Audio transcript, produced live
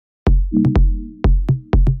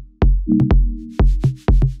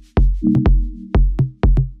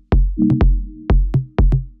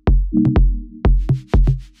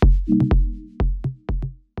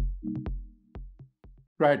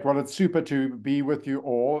Great. Well, it's super to be with you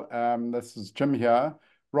all. This is Jim here.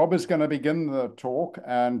 Rob is going to begin the talk,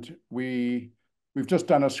 and we've just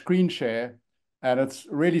done a screen share, and it's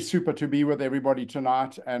really super to be with everybody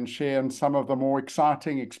tonight and share in some of the more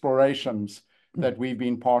exciting explorations that we've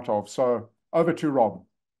been part of. So over to Rob.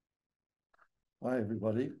 Hi,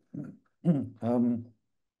 everybody.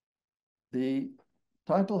 The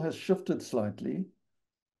title has shifted slightly.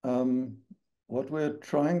 What we're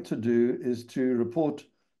trying to do is to report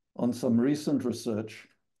on some recent research.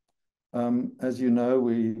 As you know,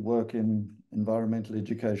 we work in environmental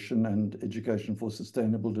education and education for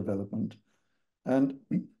sustainable development. And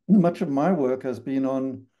much of my work has been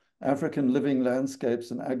on African living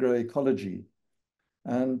landscapes and agroecology.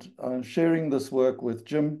 And I'm sharing this work with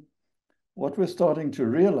Jim. What we're starting to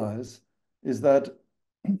realize is that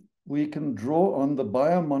we can draw on the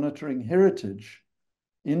biomonitoring heritage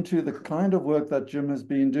into the kind of work that Jim has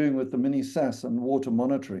been doing with the mini SAS and water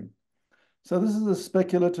monitoring. So this is a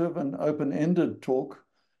speculative and open-ended talk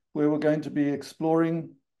where we're going to be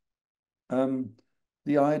exploring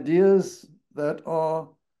the ideas that are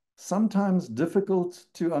sometimes difficult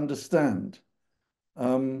to understand.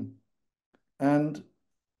 And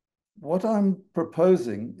what I'm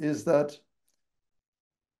proposing is that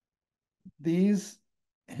these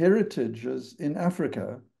heritages in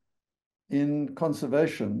Africa in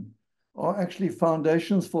conservation are actually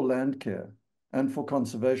foundations for land care and for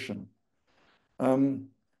conservation. And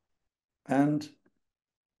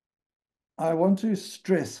I want to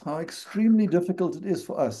stress how extremely difficult it is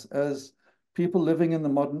for us as people living in the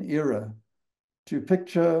modern era to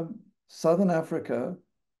picture Southern Africa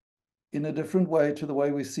in a different way to the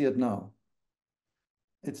way we see it now.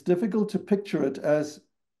 It's difficult to picture it as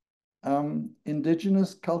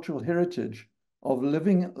indigenous cultural heritage of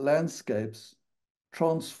living landscapes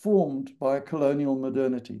transformed by colonial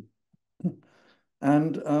modernity.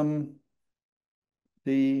 And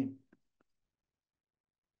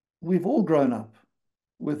we've all grown up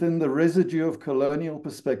within the residue of colonial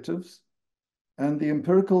perspectives and the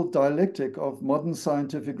empirical dialectic of modern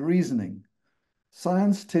scientific reasoning.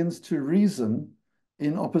 Science tends to reason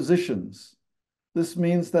in oppositions. This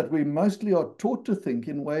means that we mostly are taught to think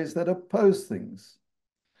in ways that oppose things.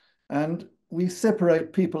 And we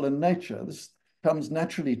separate people and nature. This comes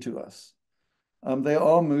naturally to us. There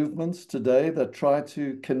are movements today that try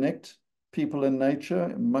to connect people and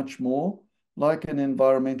nature much more, like in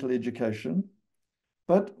environmental education.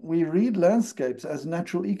 But we read landscapes as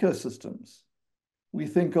natural ecosystems. We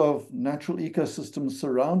think of natural ecosystems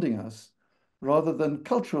surrounding us rather than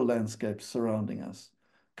cultural landscapes surrounding us.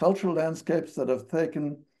 Cultural landscapes that have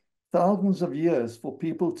taken thousands of years for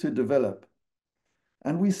people to develop.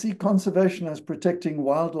 And we see conservation as protecting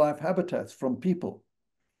wildlife habitats from people.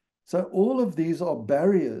 So all of these are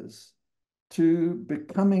barriers to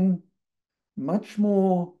becoming much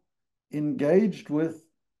more engaged with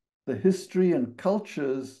the history and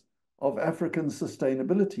cultures of African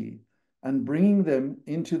sustainability and bringing them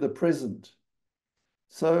into the present.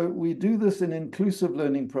 So we do this in inclusive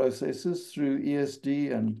learning processes through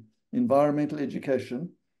ESD and environmental education.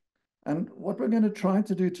 And what we're going to try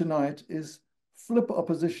to do tonight is flip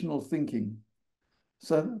oppositional thinking.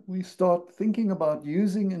 So we start thinking about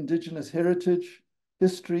using indigenous heritage,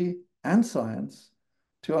 history, and science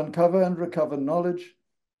to uncover and recover knowledge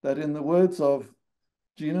that, in the words of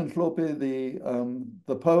Jean Ntlope,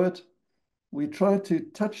 the poet, we try to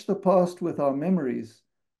touch the past with our memories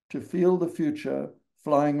to feel the future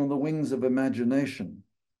flying on the wings of imagination.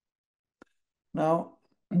 Now,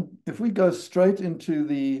 if we go straight into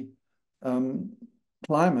the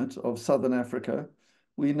climate of Southern Africa,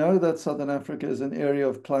 we know that Southern Africa is an area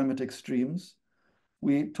of climate extremes.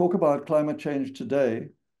 We talk about climate change today,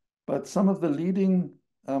 but some of the leading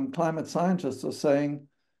climate scientists are saying,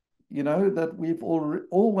 you know, that we've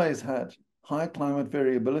always had high climate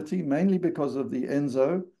variability, mainly because of the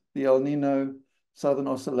ENSO, the El Nino Southern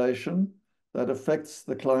Oscillation that affects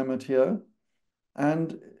the climate here.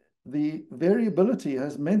 And the variability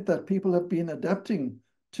has meant that people have been adapting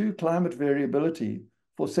to climate variability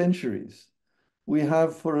for centuries. We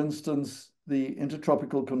have, for instance, the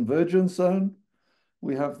intertropical convergence zone.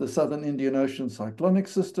 We have the Southern Indian Ocean cyclonic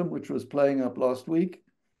system, which was playing up last week.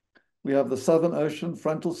 We have the Southern Ocean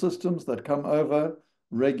frontal systems that come over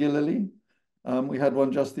regularly. We had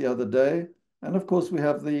one just the other day. And of course, we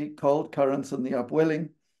have the cold currents and the upwelling,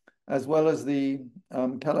 as well as the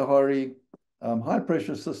Kalahari high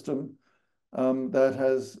pressure system that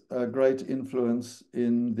has a great influence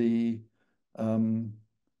in the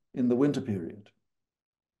winter period.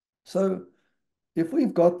 So if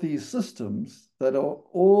we've got these systems that are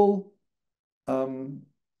all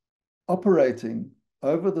operating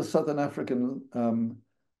over the Southern African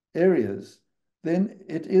areas, then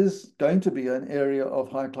it is going to be an area of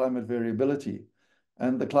high climate variability.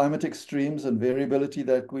 And the climate extremes and variability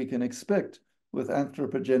that we can expect with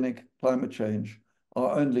anthropogenic climate change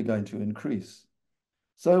are only going to increase.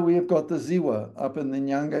 So we have got the Ziwa up in the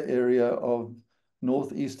Nyanga area of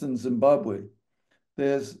northeastern Zimbabwe.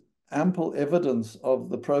 There's ample evidence of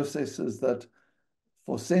the processes that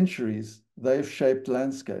for centuries they've shaped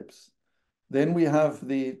landscapes. Then we have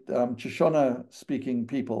the Shona-speaking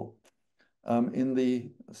people in the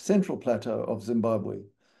central plateau of Zimbabwe,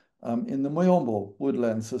 in the Moyombo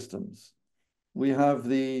woodland systems. We have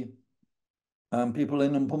the people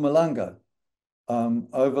in Mpumalanga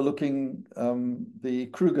overlooking the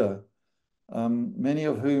Kruger, many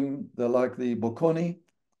of whom, they're like the Bokoni,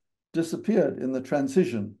 disappeared in the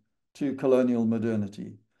transition to colonial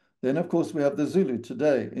modernity. Then, of course, we have the Zulu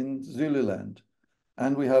today in Zululand,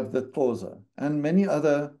 and we have the Xhosa, and many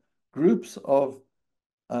other groups of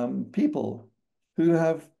people who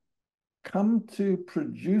have come to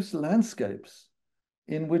produce landscapes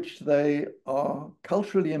in which they are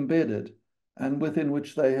culturally embedded and within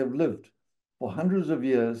which they have lived for hundreds of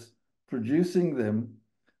years, producing them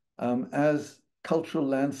as cultural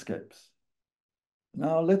landscapes.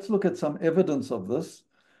 Now, let's look at some evidence of this.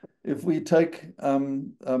 If we take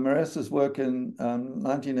Mares's work in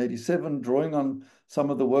 1987, drawing on some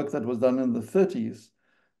of the work that was done in the 30s,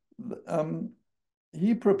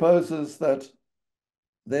 he proposes that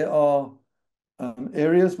there are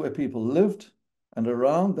areas where people lived, and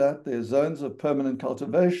around that there are zones of permanent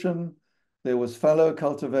cultivation, there was fallow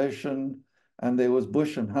cultivation, and there was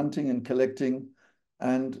bush and hunting and collecting,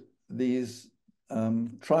 and these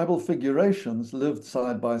tribal figurations lived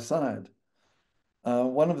side by side.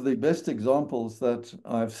 One of the best examples that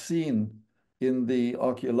I've seen in the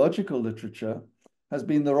archaeological literature has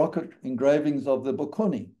been the rock engravings of the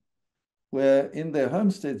Bokoni, where in their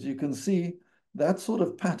homesteads you can see that sort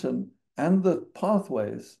of pattern and the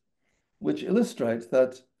pathways, which illustrate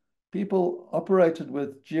that people operated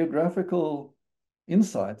with geographical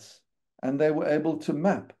insights, and they were able to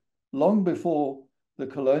map long before the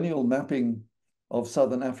colonial mapping of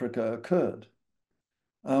Southern Africa occurred.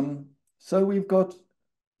 So we've got,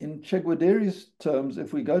 in Chegwaderi's terms,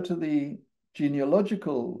 if we go to the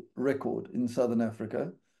genealogical record in Southern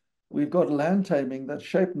Africa, we've got land taming that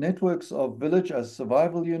shaped networks of village as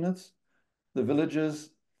survival units, the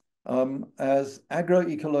villages as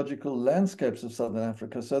agroecological landscapes of Southern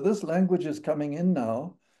Africa. So this language is coming in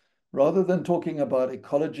now, rather than talking about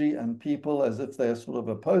ecology and people as if they're sort of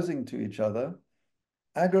opposing to each other.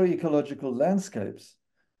 Agroecological landscapes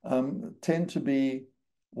tend to be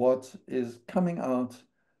what is coming out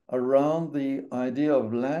around the idea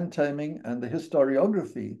of land taming and the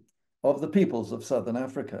historiography of the peoples of Southern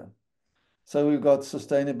Africa. So we've got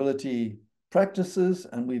sustainability practices,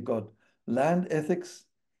 and we've got land ethics.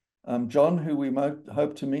 John, who we might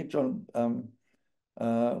hope to meet, John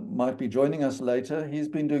might be joining us later. He's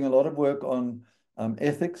been doing a lot of work on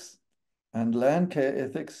ethics and land care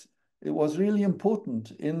ethics. It was really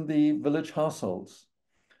important in the village households,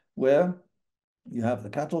 where you have the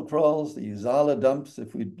cattle kraals, the Izala dumps,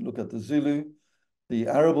 if we look at the Zulu, the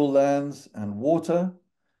arable lands and water.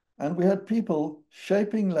 And we had people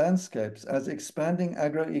shaping landscapes as expanding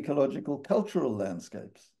agroecological cultural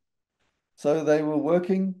landscapes. So they were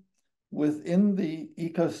working within the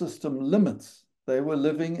ecosystem limits. They were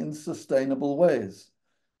living in sustainable ways.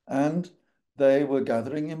 And they were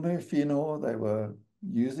gathering imifino, they were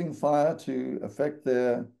using fire to affect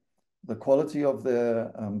the quality of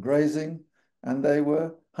their grazing, and they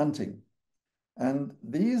were hunting. And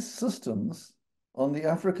these systems on the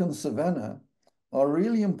African savanna are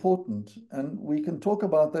really important, and we can talk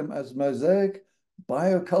about them as mosaic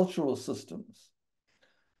biocultural systems.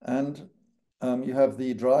 And you have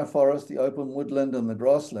the dry forest, the open woodland, and the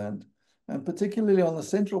grassland. And particularly on the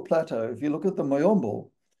central plateau, if you look at the Moyombo,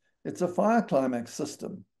 it's a fire climax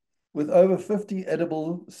system with over 50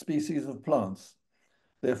 edible species of plants.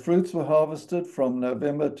 Their fruits were harvested from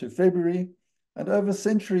November to February, and over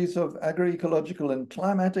centuries of agroecological and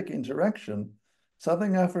climatic interaction,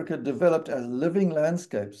 Southern Africa developed as living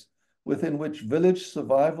landscapes within which village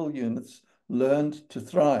survival units learned to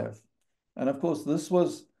thrive. And of course, this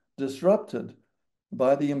was disrupted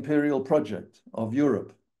by the imperial project of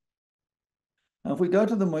Europe. Now, if we go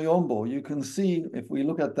to the Moyombo, you can see, if we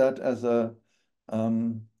look at that as a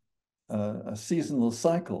seasonal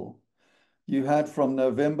cycle, you had from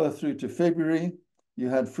November through to February, you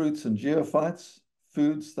had fruits and geophytes,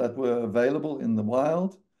 foods that were available in the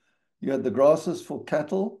wild. You had the grasses for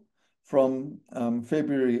cattle from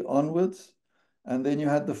February onwards, and then you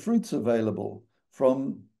had the fruits available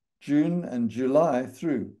from June and July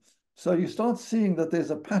through. So you start seeing that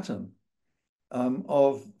there's a pattern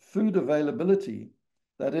of food availability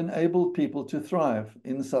that enabled people to thrive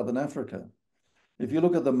in Southern Africa. If you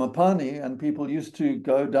look at the Mapani, and people used to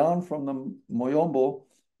go down from the Moyombo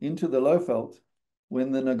into the Lowveld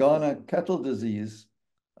when the Nagana cattle disease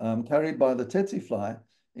carried by the tsetse fly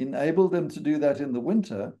enabled them to do that in the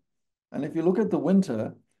winter. And if you look at the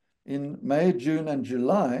winter, in May, June, and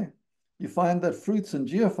July, you find that fruits and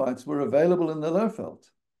geophytes were available in the Lowveld.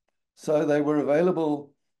 So they were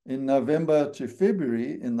available in November to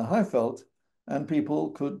February in the Highveld, and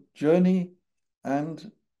people could journey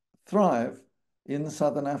and thrive in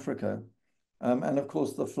Southern Africa. And of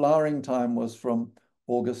course, the flowering time was from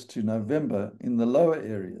August to November in the lower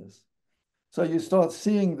areas. So you start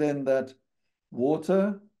seeing then that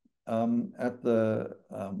water at the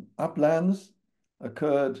uplands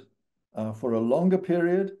occurred for a longer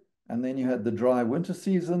period, and then you had the dry winter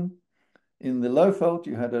season. In the Lowveld,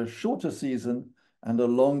 you had a shorter season and a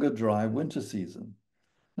longer dry winter season.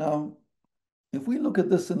 Now, if we look at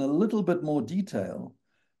this in a little bit more detail,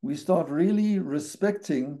 we start really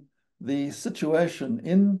respecting the situation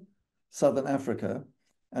in Southern Africa.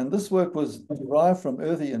 And this work was derived from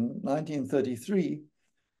Earthy in 1933,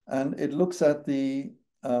 and it looks at the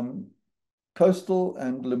coastal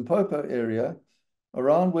and Limpopo area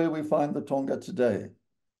around where we find the Tonga today.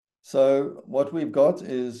 So what we've got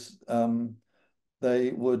is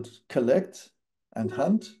they would collect and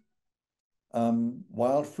hunt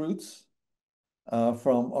wild fruits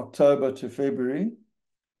from October to February.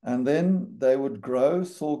 And then they would grow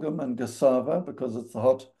sorghum and cassava because it's a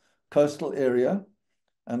hot coastal area.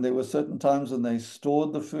 And there were certain times when they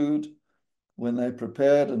stored the food, when they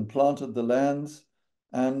prepared and planted the lands,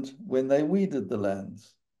 and when they weeded the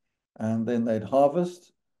lands. And then they'd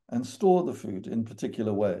harvest and store the food in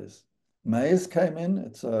particular ways. Maize came in.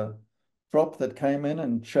 It's a crop that came in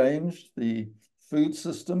and changed the food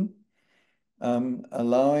system,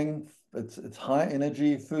 allowing its high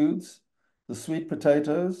energy foods, the sweet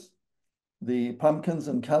potatoes, the pumpkins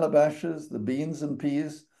and calabashes, the beans and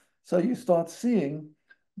peas. So you start seeing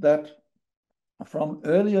that from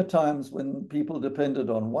earlier times when people depended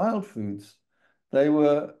on wild foods, they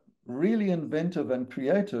were really inventive and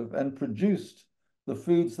creative and produced the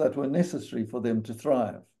foods that were necessary for them to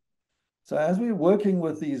thrive. So as we're working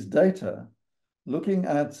with these data, looking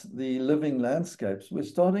at the living landscapes, we're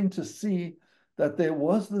starting to see that there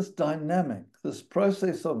was this dynamic, this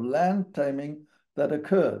process of land taming that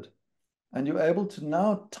occurred. And you're able to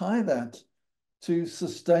now tie that to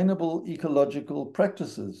sustainable ecological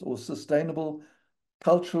practices or sustainable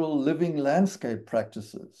cultural living landscape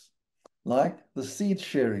practices, like the seed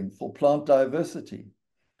sharing for plant diversity.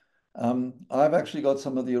 I've actually got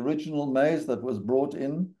some of the original maize that was brought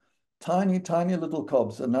in, tiny, tiny little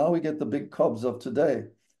cobs, and now we get the big cobs of today,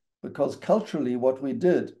 because culturally what we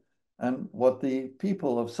did and what the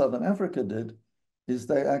people of Southern Africa did is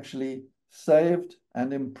they actually saved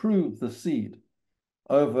and improved the seed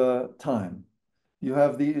over time. You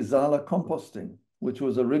have the Izala composting, which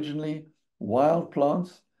was originally wild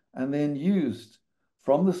plants and then used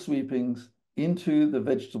from the sweepings into the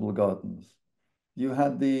vegetable gardens. You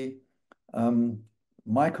had the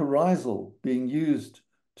mycorrhizal being used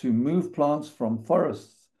to move plants from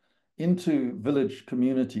forests into village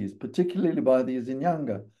communities, particularly by the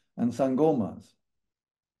Zinyanga and Sangomas.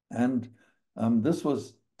 And this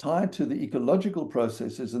was tied to the ecological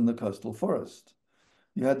processes in the coastal forest.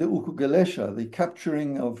 You had the ukugelesha, the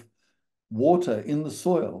capturing of water in the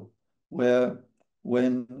soil, where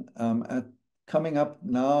when coming up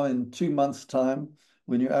now in 2 months' time,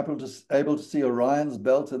 when you're able to see Orion's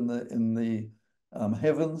belt in the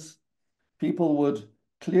heavens, people would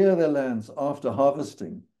clear their lands after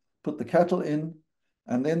harvesting, put the cattle in,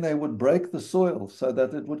 and then they would break the soil so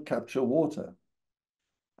that it would capture water.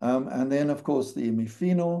 And then, of course, the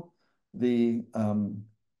imifino, the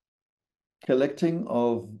collecting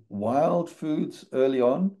of wild foods early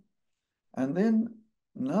on. And then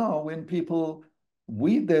now when people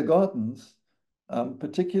weed their gardens,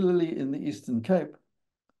 particularly in the Eastern Cape,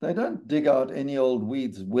 they don't dig out any old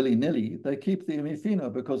weeds willy-nilly. They keep the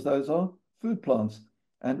imifino because those are food plants.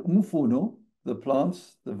 And umfuno, the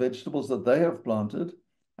plants, the vegetables that they have planted,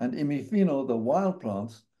 and imifino, the wild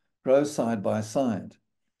plants, grow side by side.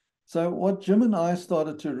 So what Jim and I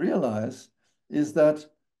started to realize is that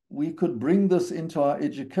we could bring this into our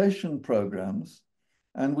education programs,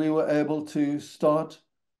 and we were able to start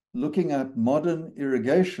looking at modern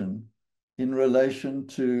irrigation in relation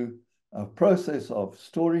to a process of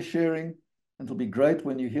story sharing. It'll be great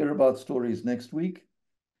when you hear about stories next week.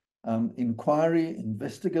 inquiry,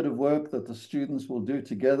 investigative work that the students will do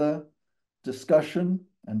together, discussion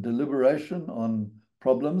and deliberation on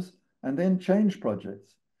problems, and then change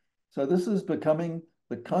projects. So this is becoming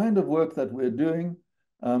the kind of work that we're doing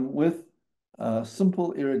with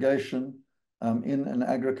simple irrigation in an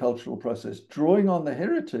agricultural process, drawing on the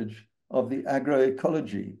heritage of the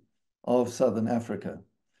agroecology of Southern Africa.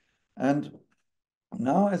 And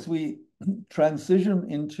now as we transition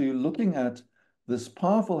into looking at this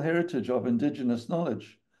powerful heritage of Indigenous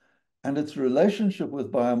knowledge and its relationship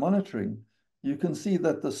with biomonitoring, you can see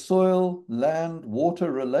that the soil, land,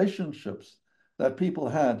 water relationships that people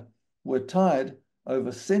had were tied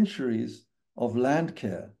over centuries of land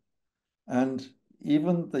care. And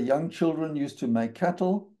even the young children used to make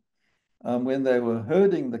cattle when they were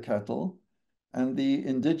herding the cattle, and the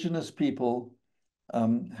indigenous people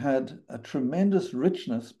had a tremendous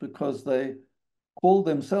richness because they called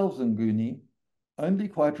themselves Nguni only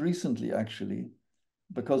quite recently, actually,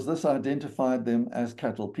 because this identified them as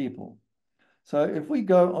cattle people. So if we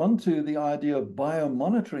go on to the idea of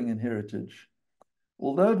biomonitoring in heritage,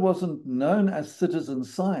 although it wasn't known as citizen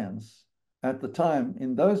science at the time,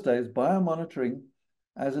 in those days, biomonitoring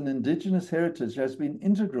as an indigenous heritage has been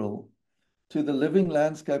integral to the living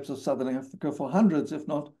landscapes of Southern Africa for hundreds, if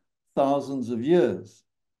not thousands of years.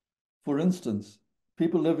 For instance,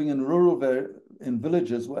 people living in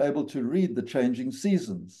villages were able to read the changing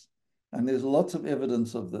seasons, and there's lots of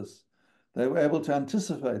evidence of this. They were able to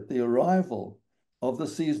anticipate the arrival of the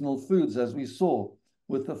seasonal foods, as we saw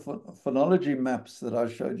with the phonology maps that I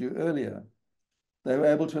showed you earlier. They were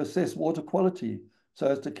able to assess water quality so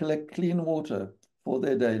as to collect clean water for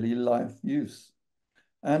their daily life use.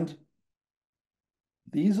 And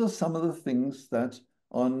these are some of the things that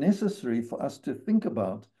are necessary for us to think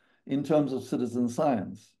about in terms of citizen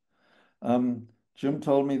science. Jim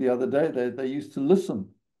told me the other day that they used to listen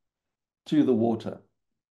to the water.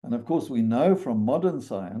 And of course, we know from modern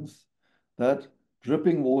science that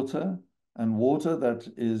dripping water and water that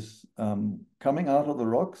is coming out of the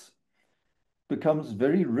rocks becomes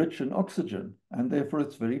very rich in oxygen, and therefore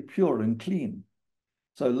it's very pure and clean.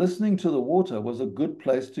 So listening to the water was a good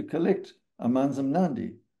place to collect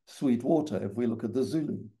amanzi, sweet water, if we look at the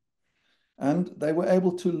Zulu. And they were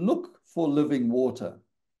able to look for living water.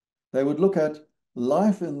 They would look at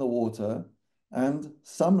life in the water, and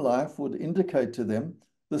some life would indicate to them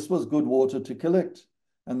this was good water to collect.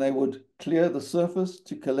 And they would clear the surface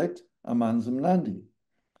to collect amanzi.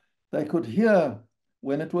 They could hear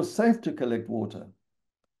when it was safe to collect water,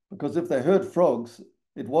 because if they heard frogs,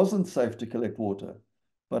 it wasn't safe to collect water.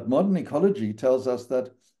 But modern ecology tells us that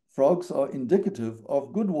frogs are indicative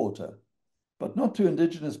of good water, but not to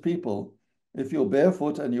indigenous people. If you're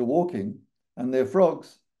barefoot and you're walking and there are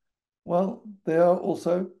frogs, well, there are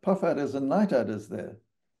also puff adders and night adders there,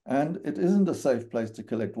 and it isn't a safe place to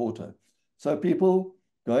collect water. So people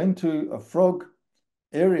going to a frog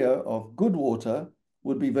area of good water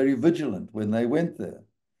would be very vigilant when they went there.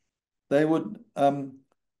 They would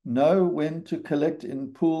know when to collect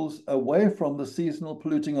in pools away from the seasonal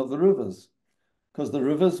polluting of the rivers, because the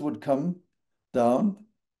rivers would come down,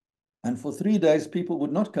 and for 3 days people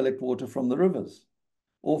would not collect water from the rivers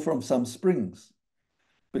or from some springs,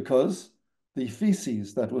 because the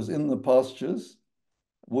feces that was in the pastures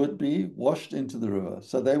would be washed into the river.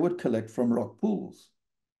 So they would collect from rock pools.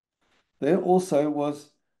 There also was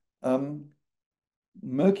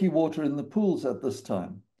murky water in the pools at this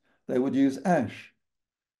time. They would use ash,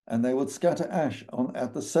 and they would scatter ash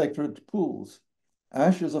at the sacred pools.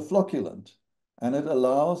 Ash is a flocculant, and it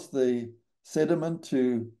allows the sediment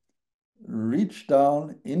to reach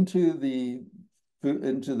down into the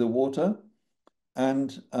water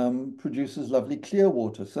and produces lovely clear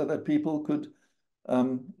water, so that people could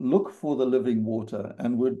look for the living water,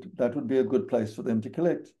 and that would be a good place for them to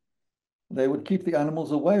collect. They would keep the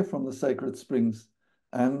animals away from the sacred springs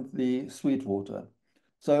and the sweet water.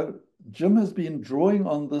 So Jim has been drawing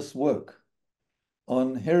on this work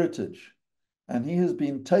on heritage, and he has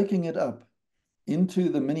been taking it up into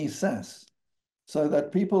the mini SAS, so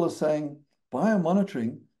that people are saying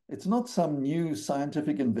biomonitoring, it's not some new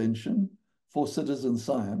scientific invention for citizen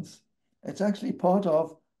science. It's actually part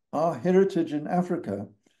of our heritage in Africa.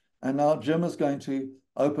 And now Jim is going to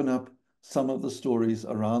open up some of the stories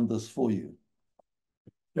around this for you.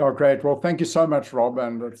 Yeah, great. Well, thank you so much, Rob.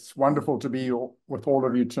 And it's wonderful to be with all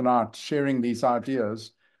of you tonight, sharing these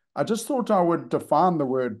ideas. I just thought I would define the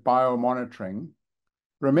word biomonitoring.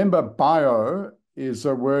 Remember, bio is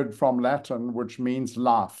a word from Latin, which means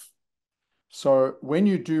life. So when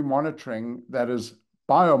you do monitoring, that is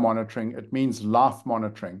biomonitoring, it means life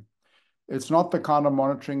monitoring. It's not the kind of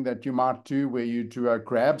monitoring that you might do where you do a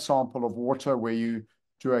grab sample of water, where you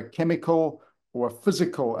do a chemical or a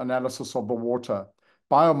physical analysis of the water.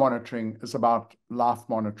 Biomonitoring is about life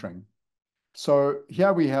monitoring. So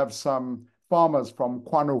here we have some farmers from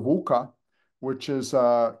Kwanovulka, which is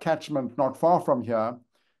a catchment not far from here.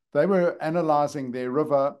 They were analyzing their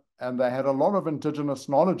river, and they had a lot of indigenous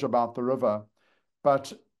knowledge about the river.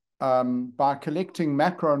 But by collecting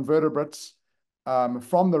macroinvertebrates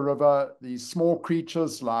from the river, these small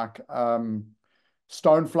creatures like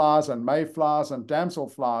stoneflies and mayflies and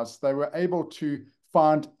damselflies, they were able to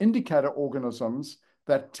find indicator organisms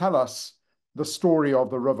that tell us the story of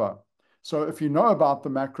the river. So if you know about the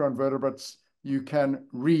macroinvertebrates, you can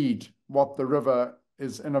read what the river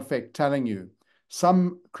is in effect telling you.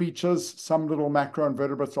 Some creatures, some little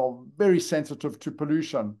macroinvertebrates are very sensitive to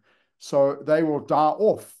pollution, so they will die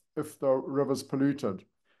off if the river's polluted.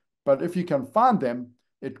 But if you can find them,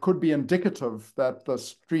 it could be indicative that the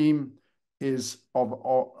stream is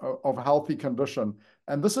of healthy condition.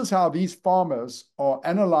 And this is how these farmers are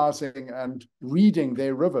analyzing and reading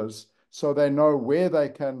their rivers so they know where they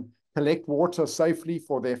can collect water safely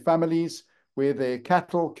for their families, where their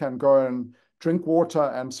cattle can go and drink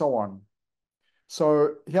water, and so on.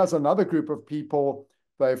 So here's another group of people.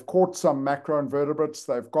 They've caught some macroinvertebrates.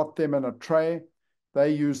 They've got them in a tray.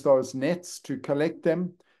 They use those nets to collect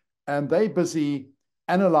them, and they're busy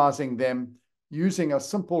analyzing them using a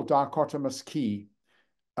simple dichotomous key.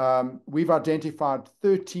 We've identified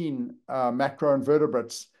 13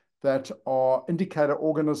 macroinvertebrates that are indicator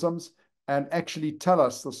organisms and actually tell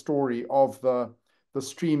us the story of the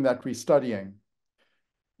stream that we're studying.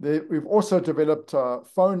 We've also developed a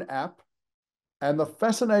phone app, and the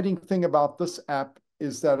fascinating thing about this app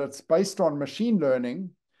is that it's based on machine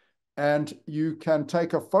learning, and you can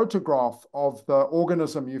take a photograph of the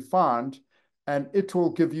organism you find, and it will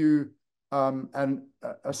give you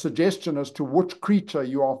a suggestion as to which creature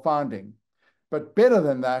you are finding. But better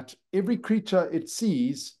than that, every creature it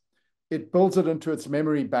sees, it builds it into its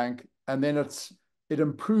memory bank, and then it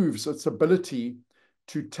improves its ability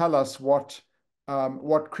to tell us what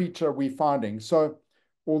creature we're finding. So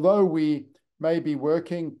although we may be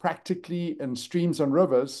working practically in streams and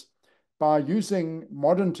rivers, by using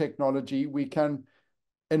modern technology, we can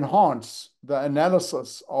enhance the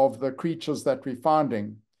analysis of the creatures that we're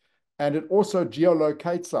finding. And it also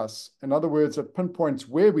geolocates us. In other words, it pinpoints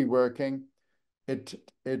where we're working, it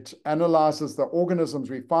analyzes the organisms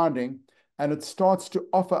we're finding, and it starts to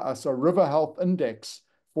offer us a river health index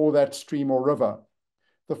for that stream or river.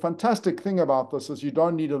 The fantastic thing about this is you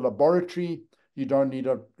don't need a laboratory, you don't need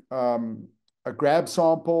a grab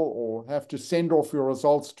sample or have to send off your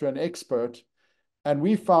results to an expert. And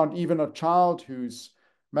we found even a child who's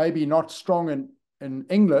maybe not strong in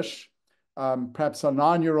English, perhaps a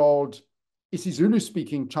 9-year-old isiZulu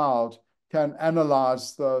speaking child, can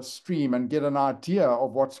analyze the stream and get an idea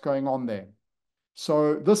of what's going on there.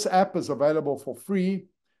 So this app is available for free,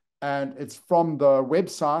 and it's from the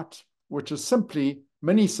website, which is simply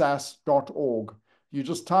minisas.org. You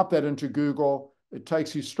just type that into Google, it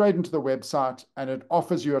takes you straight into the website, and it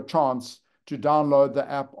offers you a chance to download the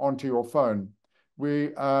app onto your phone.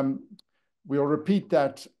 We'll repeat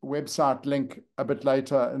that website link a bit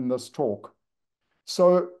later in this talk.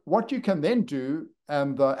 So what you can then do,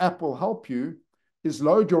 and the app will help you, is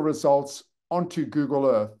load your results onto Google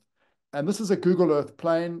Earth. And this is a Google Earth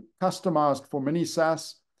plane customized for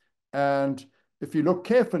MiniSAS. And if you look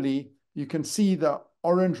carefully, you can see the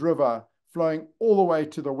Orange River flowing all the way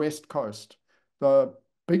to the west coast. The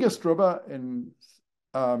biggest river in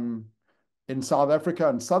South Africa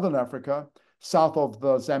and Southern Africa, south of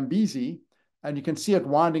the Zambezi, and you can see it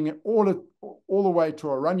winding all the way to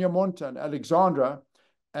Oraniemont and Alexandra,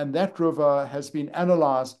 and that river has been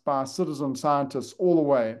analyzed by citizen scientists all the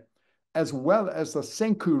way, as well as the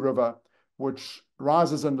Senku River, which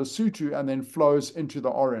rises in Lesotho and then flows into the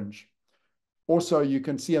Orange. Also, you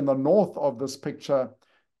can see in the north of this picture,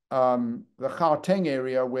 the Gauteng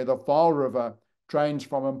area where the Vaal River drains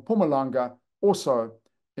from Mpumalanga also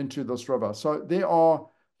into this river. So there are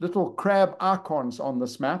little crab icons on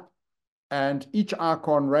this map, and each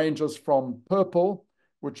icon ranges from purple,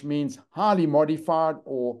 which means highly modified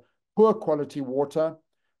or poor quality water,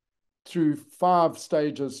 through 5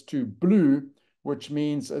 stages to blue, which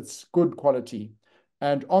means it's good quality.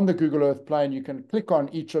 And on the Google Earth plane, you can click on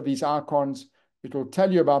each of these icons. It'll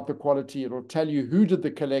tell you about the quality. It'll tell you who did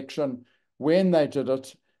the collection, when they did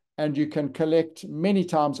it, and you can collect many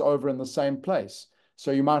times over in the same place.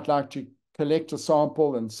 So you might like to collect a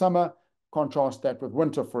sample in summer, contrast that with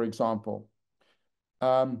winter, for example.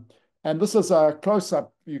 And this is a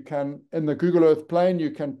close-up. You can, in the Google Earth plane,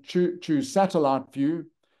 you can choose satellite view.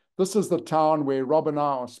 This is the town where Rob and I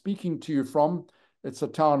are speaking to you from. It's the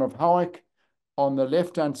town of Howick. On the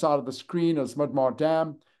left-hand side of the screen is Midmar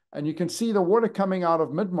Dam. And you can see the water coming out of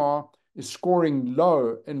Midmar is scoring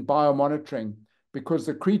low in biomonitoring because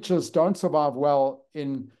the creatures don't survive well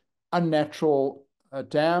in unnatural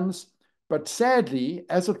dams. But sadly,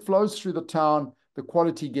 as it flows through the town, the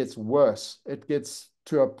quality gets worse. It gets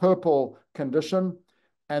to a purple condition,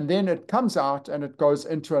 and then it comes out and it goes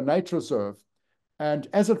into a nature reserve. And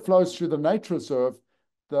as it flows through the nature reserve,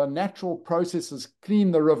 the natural processes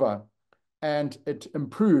clean the river, and it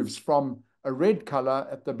improves from a red color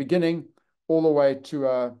at the beginning all the way to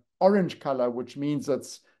a orange color, which means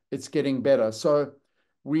it's getting better. So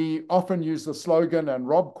we often use the slogan, and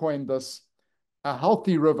Rob coined this, a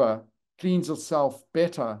healthy river cleans itself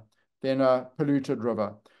better than a polluted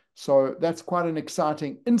river. So that's quite an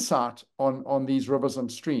exciting insight on these rivers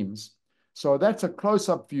and streams. So that's a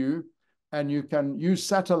close-up view, and you can use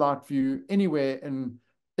satellite view anywhere in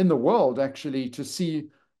the world, actually, to see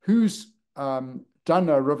who's done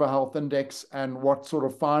a river health index and what sort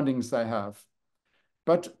of findings they have.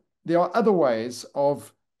 But there are other ways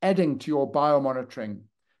of adding to your biomonitoring.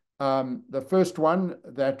 The first one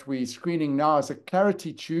that we're screening now is a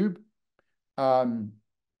clarity tube.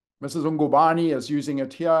 Mrs. Ungubani is using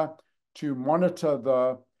it here to monitor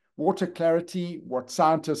the water clarity, what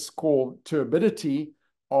scientists call turbidity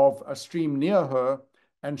of a stream near her,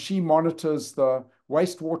 and she monitors the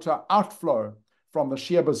wastewater outflow from the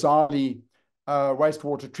Shiabazali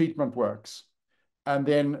wastewater treatment works. And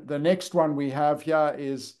then the next one we have here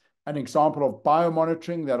is an example of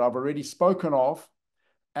biomonitoring that I've already spoken of.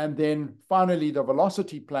 And then finally, the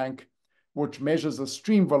velocity plank, which measures the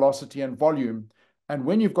stream velocity and volume. And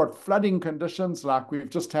when you've got flooding conditions like we've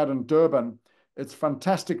just had in Durban, it's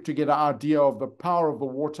fantastic to get an idea of the power of the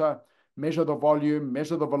water, measure the volume,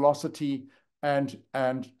 measure the velocity, and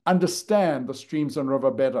understand the streams and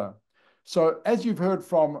river better. So as you've heard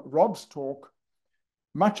from Rob's talk,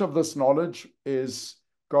 much of this knowledge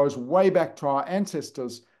goes way back to our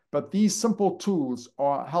ancestors, but these simple tools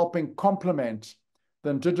are helping complement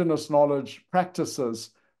the Indigenous knowledge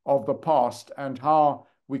practices of the past and how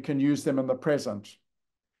we can use them in the present.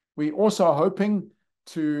 We also are hoping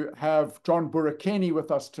to have John Burukeni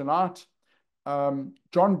with us tonight. John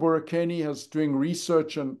Burukeni is doing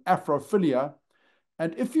research in Afrophilia.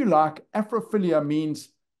 And if you like, Afrophilia means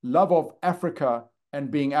love of Africa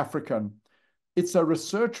and being African. It's a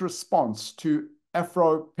research response to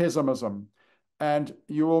Afro-pessimism. And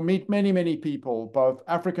you will meet many, many people, both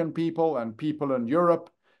African people and people in Europe,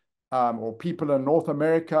 or people in North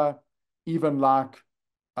America, even like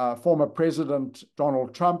former President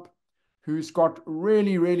Donald Trump, who's got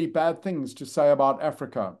really, really bad things to say about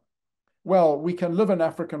Africa. Well, we can live in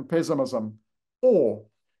African pessimism, or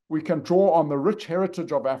we can draw on the rich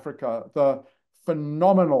heritage of Africa, the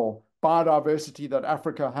phenomenal biodiversity that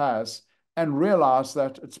Africa has, and realize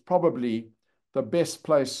that it's probably the best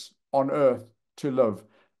place on earth to live.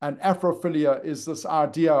 And Afrophilia is this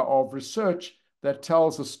idea of research that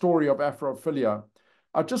tells the story of Afrophilia.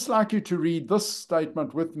 I'd just like you to read this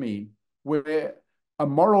statement with me, where a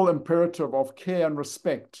moral imperative of care and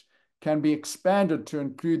respect can be expanded to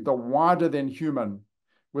include the wider than human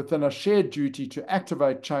within a shared duty to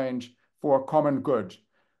activate change for a common good.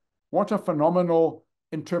 What a phenomenal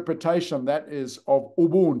interpretation that is of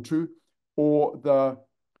Ubuntu, or the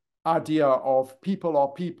idea of people are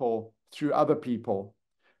people through other people.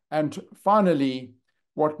 And finally,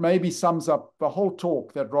 what maybe sums up the whole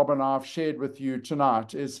talk that Rob and I have shared with you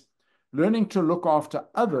tonight is learning to look after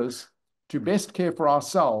others to best care for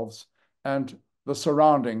ourselves and the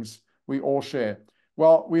surroundings we all share.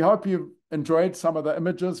 Well, we hope you've enjoyed some of the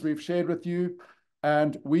images we've shared with you,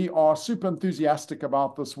 and we are super enthusiastic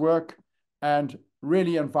about this work and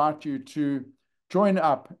really invite you to join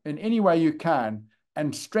up in any way you can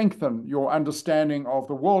and strengthen your understanding of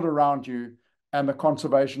the world around you and the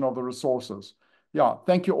conservation of the resources. Yeah,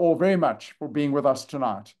 thank you all very much for being with us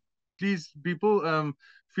tonight. Please, people,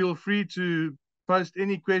 feel free to post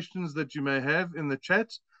any questions that you may have in the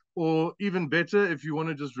chat, or even better, if you want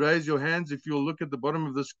to just raise your hands. If you'll look at the bottom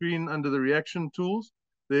of the screen under the reaction tools,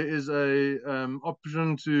 there is a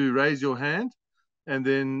option to raise your hand. And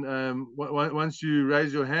then once you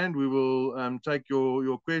raise your hand, we will take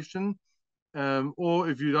your question. Or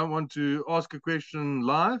if you don't want to ask a question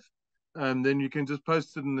live, then you can just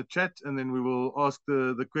post it in the chat, and then we will ask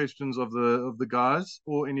the questions of the guys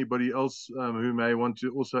or anybody else who may want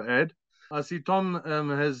to also add. I see Tom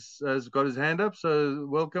has got his hand up, so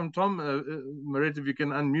welcome, Tom. Marette, if you can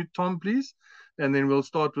unmute Tom, please, and then we'll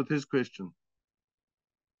start with his question.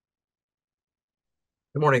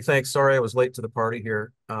 Good morning. Thanks. Sorry I was late to the party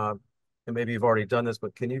here. And maybe you've already done this,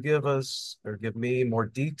 but can you give us or give me more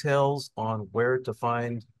details on where to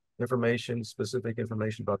find information, specific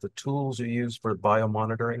information about the tools you use for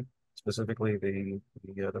biomonitoring, specifically the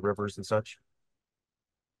rivers and such?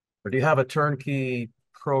 Or do you have a turnkey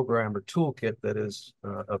program or toolkit that is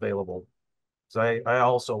available? Because I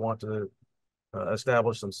also want to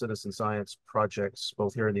establish some citizen science projects,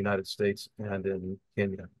 both here in the United States and in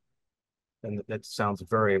Kenya. And it sounds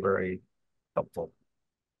very, very helpful.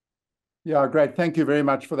 Yeah, great. Thank you very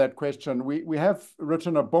much for that question. We have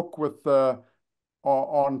written a book with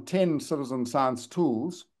on 10 citizen science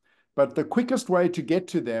tools, but the quickest way to get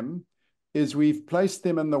to them is we've placed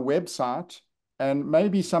them in the website, and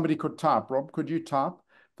maybe somebody could type. Rob, could you type?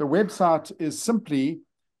 The website is simply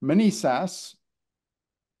minisas.org.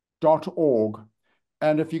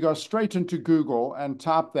 And if you go straight into Google and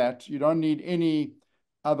type that, you don't need any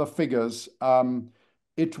other figures.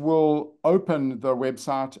 It will open the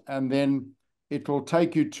website, and then it will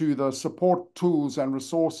take you to the support tools and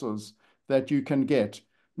resources that you can get.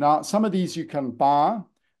 Now, some of these you can buy,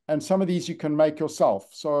 and some of these you can make yourself.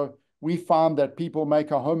 So we found that people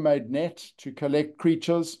make a homemade net to collect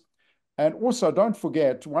creatures. And also, don't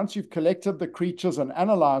forget, once you've collected the creatures and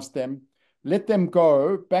analyzed them, let them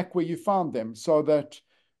go back where you found them so that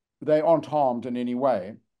they aren't harmed in any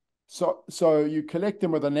way. So you collect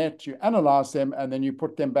them with a net, you analyze them, and then you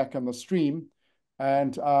put them back in the stream.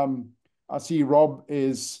 And I see Rob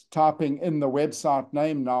is typing in the website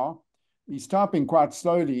name now. He's typing quite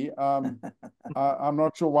slowly. I'm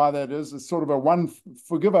not sure why that is. It's sort of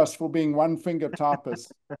forgive us for being one-finger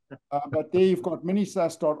typist. But there you've got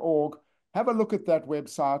minisas.org. Have a look at that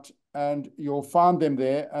website, and you'll find them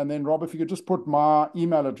there. And then, Rob, if you could just put my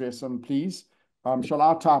email address in, please. Shall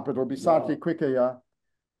I type it? It'll be slightly quicker here.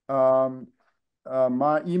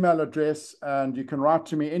 My email address, and you can write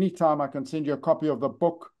to me anytime. I can send you a copy of the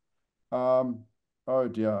book. Oh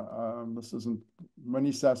dear, this isn't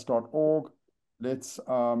minisas.org. Let's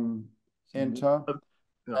enter. Yeah,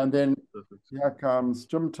 and then perfect. Here comes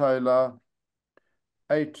Jim Taylor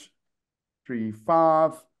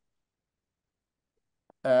 835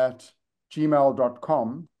 at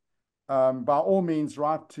gmail.com. By all means,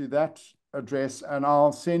 write to that address, and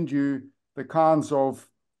I'll send you the kinds of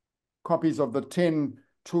copies of the 10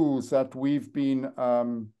 tools that we've been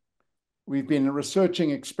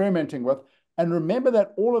researching, experimenting with. And remember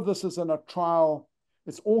that all of this is in a trial.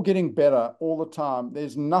 It's all getting better all the time.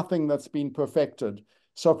 There's nothing that's been perfected.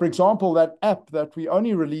 So, for example, that app that we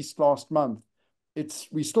only released last month,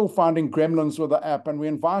 we're still finding gremlins with the app, and we're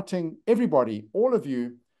inviting everybody, all of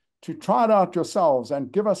you, to try it out yourselves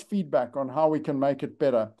and give us feedback on how we can make it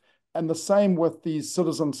better. And the same with these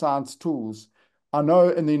citizen science tools. I know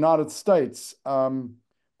in the United States,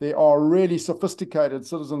 there are really sophisticated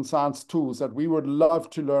citizen science tools that we would love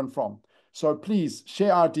to learn from. So please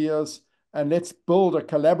share ideas, and let's build a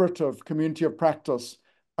collaborative community of practice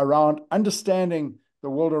around understanding the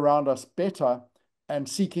world around us better and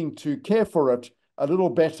seeking to care for it a little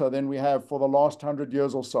better than we have for the last 100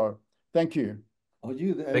 years or so. Thank you. Are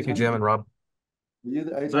you the Thank you, Jim and Rob. Are you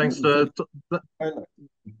the Thanks. 850?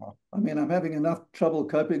 I mean, I'm having enough trouble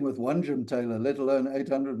coping with one Jim Taylor, let alone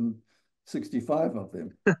 865 of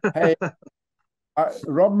them. Hey,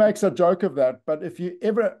 Rob makes a joke of that, but if you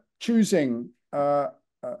ever choosing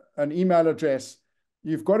an email address,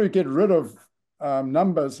 you've got to get rid of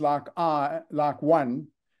numbers like one,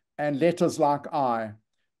 and letters like I,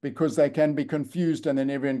 because they can be confused and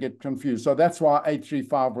then everyone get confused. So that's why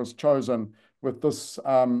 835 was chosen with this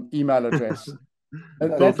email address.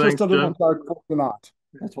 That's thanks, just a little Jim. joke for tonight.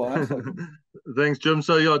 That's why I'm so Thanks, Jim.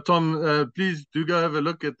 So yeah, Tom, please do go have a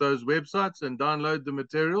look at those websites and download the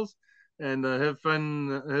materials, and have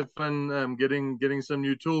fun getting some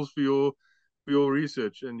new tools for your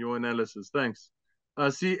research and your analysis. Thanks. I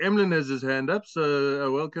see Emlyn has his hand up, so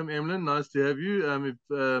welcome, Emlyn. Nice to have you. If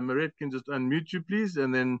Maret can just unmute you, please,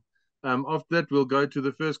 and then after that we'll go to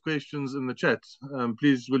the first questions in the chat.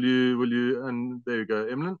 Please, will you? And there you go,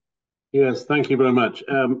 Emlyn. Yes, thank you very much.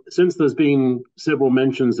 Since there's been several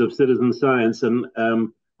mentions of citizen science, and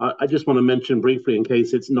I just want to mention briefly, in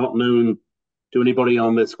case it's not known to anybody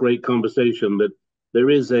on this great conversation, that there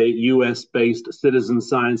is a US-based Citizen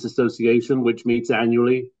Science Association which meets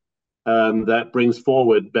annually, that brings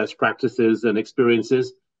forward best practices and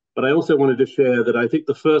experiences. But I also wanted to share that I think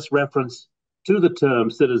the first reference to the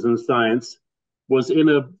term citizen science was in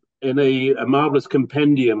a marvelous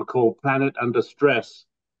compendium called Planet Under Stress,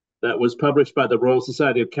 that was published by the Royal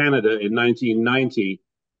Society of Canada in 1990,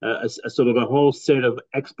 a sort of a whole set of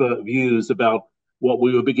expert views about what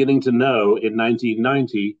we were beginning to know in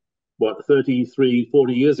 1990, 33,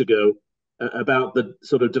 40 years ago, about the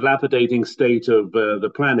sort of dilapidating state of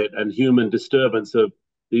the planet and human disturbance of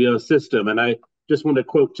the Earth system. And I just want to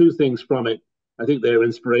quote two things from it. I think they're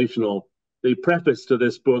inspirational. The preface to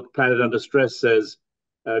this book, Planet Under Stress, says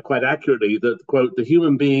quite accurately that, quote, the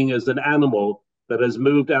human being is an animal that has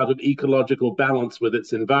moved out of ecological balance with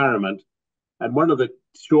its environment. And one of the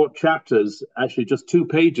short chapters, actually just 2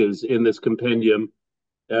 pages in this compendium,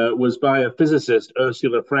 was by a physicist,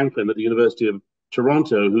 Ursula Franklin, at the University of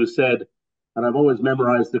Toronto, who said, and I've always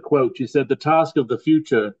memorized the quote, she said, the task of the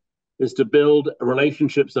future is to build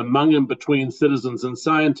relationships among and between citizens and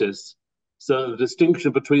scientists so the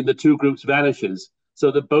distinction between the two groups vanishes,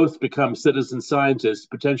 so that both become citizen scientists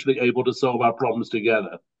potentially able to solve our problems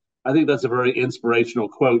together. I think that's a very inspirational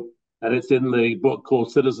quote, and it's in the book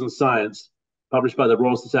called Citizen Science, published by the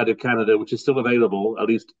Royal Society of Canada, which is still available, at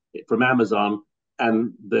least from Amazon,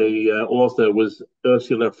 and the author was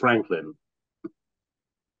Ursula Franklin.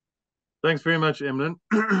 Thanks very much, Emlyn.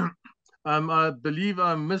 I believe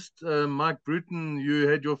I missed Mike Bruton. You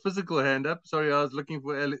had your physical hand up. Sorry, I was looking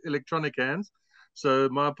for electronic hands. So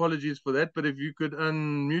my apologies for that. But if you could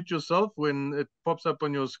unmute yourself when it pops up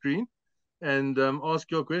on your screen and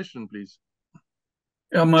ask your question, please.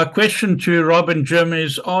 My question to Rob and Jim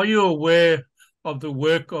is, are you aware of the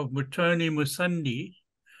work of Mutoni Musandi,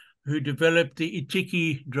 who developed the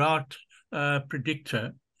Itiki drought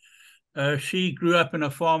predictor? She grew up in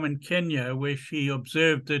a farm in Kenya where she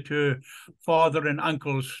observed that her father and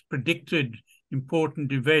uncles predicted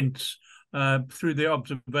important events through their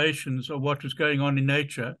observations of what was going on in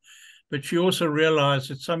nature. But she also realized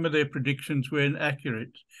that some of their predictions were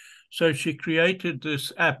inaccurate. So she created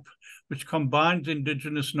this app which combines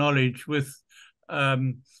indigenous knowledge with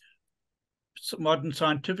modern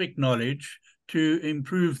scientific knowledge to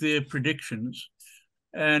improve their predictions.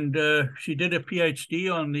 And she did a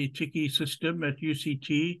PhD on the Tiki system at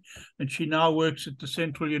UCT, and she now works at the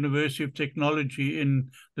Central University of Technology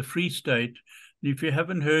in the Free State. And if you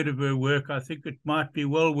haven't heard of her work, I think it might be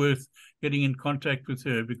well worth getting in contact with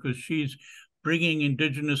her, because she's bringing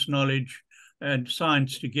indigenous knowledge and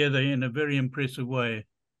science together in a very impressive way.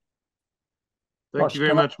 Thank you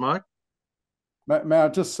very much, Mike. May I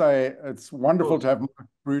just say it's wonderful to have Mike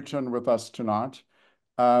Bruton with us tonight.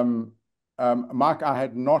 Mike, I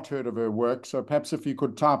had not heard of her work, so perhaps if you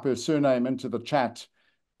could type her surname into the chat,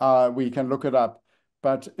 we can look it up.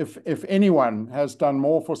 But if anyone has done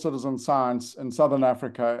more for citizen science in Southern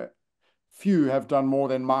Africa, few have done more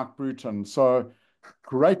than Mike Bruton. So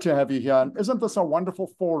great to have you here. And isn't this a wonderful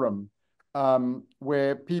forum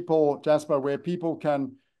where people, Jasper, where people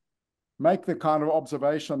can make the kind of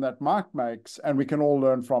observation that Mike makes and we can all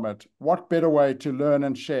learn from it? What better way to learn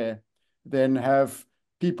and share than have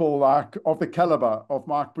people like of the caliber of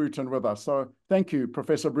Mike Bruton with us? So thank you,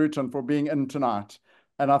 Professor Bruton, for being in tonight.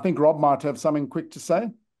 And I think Rob might have something quick to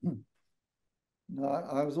say. No,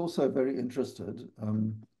 I was also very interested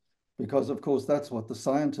because, of course, that's what the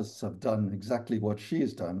scientists have done, exactly what she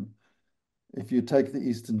has done. If you take the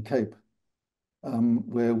Eastern Cape,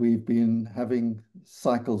 where we've been having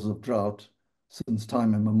cycles of drought since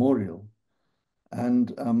time immemorial,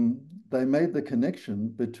 and they made the connection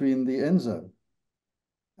between the Enzo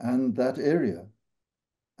and that area,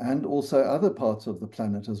 and also other parts of the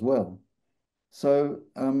planet as well. So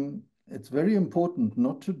it's very important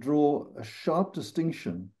not to draw a sharp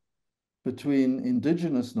distinction between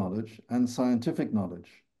indigenous knowledge and scientific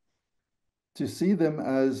knowledge, to see them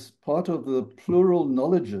as part of the plural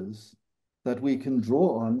knowledges that we can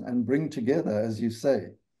draw on and bring together, as you say.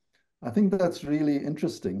 I think that's really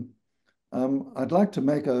interesting. I'd like to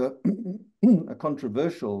make a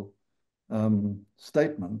controversial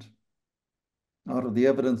statement out of the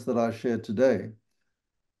evidence that I shared today.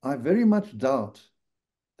 I very much doubt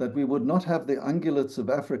that we would not have the ungulates of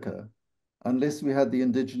Africa unless we had the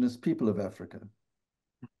indigenous people of Africa.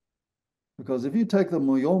 Because if you take the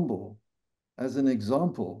Muyombo as an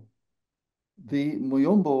example, the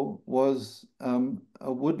Muyombo was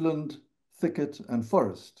a woodland, thicket, and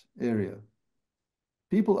forest area.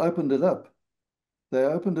 People opened it up. They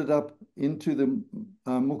opened it up into the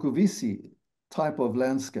Mukuvisi type of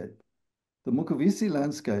landscape. The Mukuvisi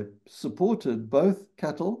landscape supported both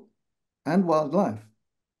cattle and wildlife.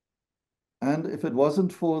 And if it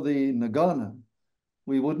wasn't for the Nagana,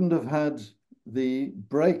 we wouldn't have had the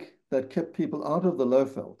break that kept people out of the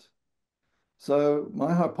Lowveld. So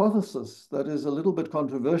my hypothesis, that is a little bit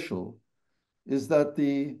controversial, is that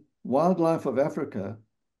the wildlife of Africa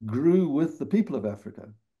grew with the people of Africa.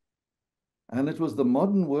 And it was the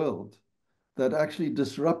modern world that actually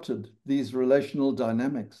disrupted these relational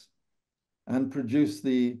dynamics. and produce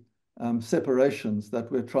the separations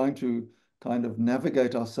that we're trying to kind of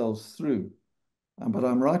navigate ourselves through. But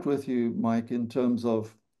I'm right with you, Mike, in terms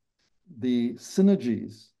of the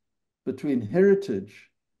synergies between heritage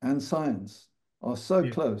and science are so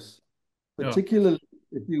close, particularly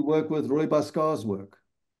if you work with Roy Bhaska's work.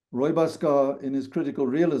 Roy Bhaskar, in his critical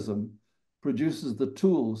realism, produces the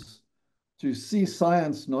tools to see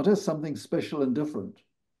science not as something special and different,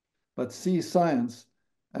 but see science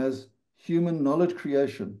as human knowledge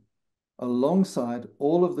creation alongside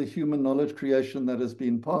all of the human knowledge creation that has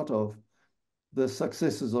been part of the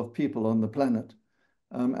successes of people on the planet.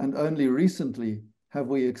 And only recently have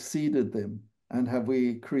we exceeded them and have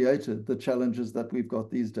we created the challenges that we've got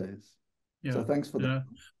these days. Yeah, so thanks for that.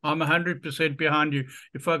 I'm 100% behind you.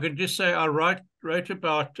 If I could just say, I wrote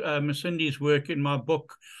about Musindi's work in my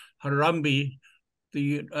book, Harambee,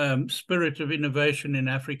 the Spirit of Innovation in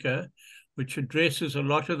Africa, which addresses a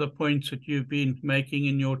lot of the points that you've been making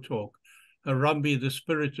in your talk. Harambee, the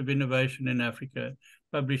Spirit of Innovation in Africa,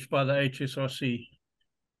 published by the HSRC.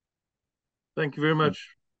 Thank you very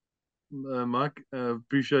much, Mike.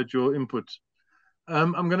 Appreciate your input.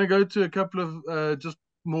 I'm going to go to a couple of just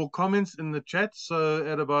more comments in the chat. So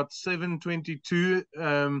at about 7:22,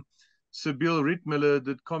 Sabil Rietmiller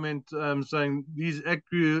did comment saying these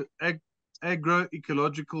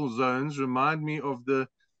agroecological zones remind me of the,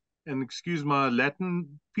 and excuse my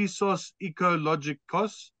Latin, pisos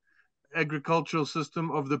ecologicos, agricultural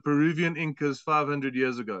system of the Peruvian Incas 500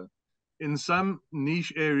 years ago. In some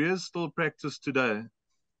niche areas still practiced today,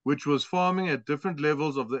 which was farming at different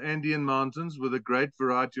levels of the Andean mountains with a great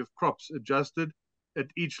variety of crops adjusted at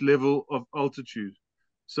each level of altitude.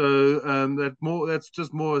 So that's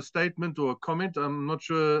just more a statement or a comment. I'm not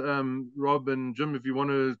sure, Rob and Jim, if you want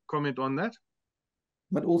to comment on that.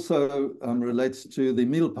 But also relates to the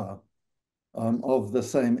milpa of the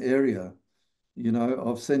same area, you know,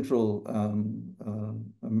 of Central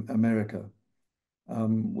America,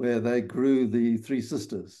 where they grew the Three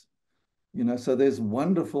Sisters. You know, so there's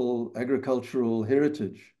wonderful agricultural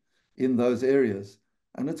heritage in those areas.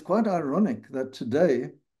 And it's quite ironic that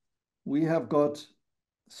today we have got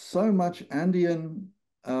so much Andean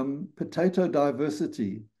potato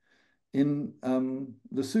diversity in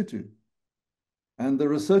Lesotho. And the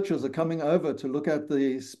researchers are coming over to look at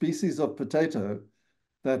the species of potato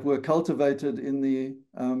that were cultivated in the,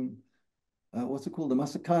 what's it called, the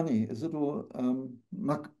Masakani, is it, or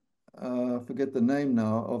forget the name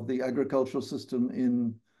now, of the agricultural system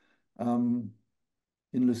in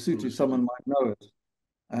Lesotho. Someone might know it.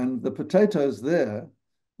 And the potatoes there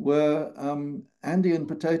were Andean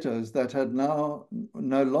potatoes that had now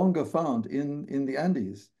no longer found in the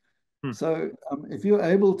Andes. So if you're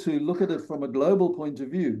able to look at it from a global point of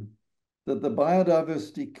view, that the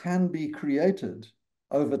biodiversity can be created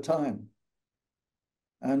over time.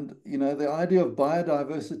 And, you know, the idea of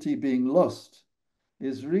biodiversity being lost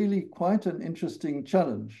is really quite an interesting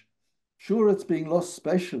challenge. Sure, it's being lost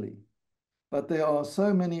spatially, but there are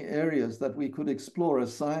so many areas that we could explore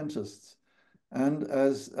as scientists and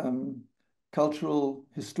as cultural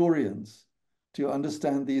historians to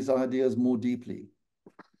understand these ideas more deeply.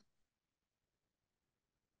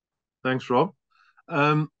 Thanks, Rob.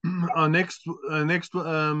 Our next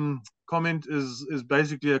comment is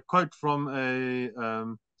basically a quote from a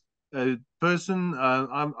person.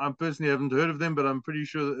 I personally haven't heard of them, but I'm pretty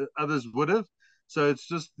sure others would have. So it's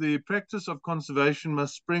just the practice of conservation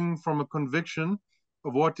must spring from a conviction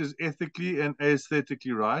of what is ethically and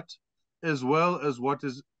aesthetically right, as well as what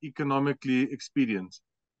is economically expedient.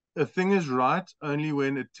 A thing is right only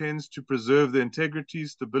when it tends to preserve the integrity,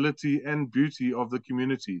 stability, and beauty of the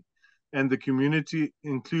community. And the community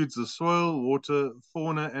includes the soil, water,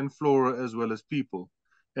 fauna, and flora, as well as people.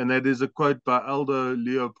 And that is a quote by Aldo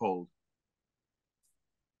Leopold.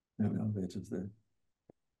 I'm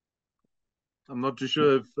not too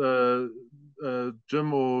sure if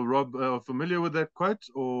Jim or Rob are familiar with that quote,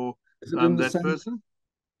 or that person.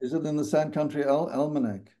 Is it in the Sand Country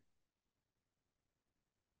Almanac?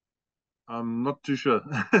 I'm not too sure.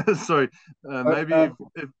 Sorry. Maybe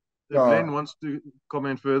if Glenn wants to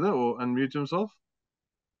comment further or unmute himself.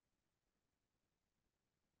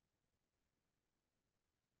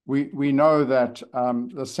 We know that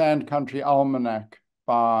the Sand Country Almanac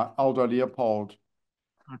by Aldo Leopold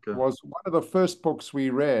was one of the first books we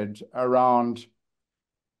read around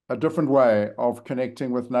a different way of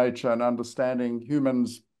connecting with nature and understanding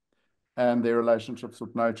humans and their relationships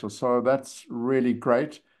with nature. So that's really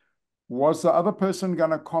great. Was the other person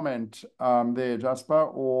going to comment there, Jasper?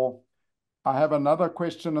 Or I have another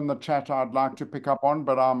question in the chat I'd like to pick up on,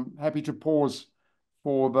 but I'm happy to pause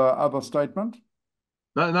for the other statement.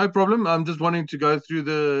 No problem. I'm just wanting to go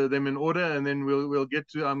through them in order, and then we'll get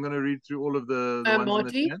to. I'm going to read through all of the ones in the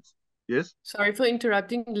Marty, chat. Yes. sorry for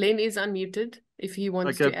interrupting. Len is unmuted if he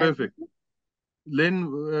wants Okay, to add. perfect.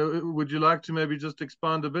 Len, would you like to maybe just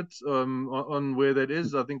expand a bit on where that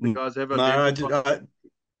is? I think the guys have identified.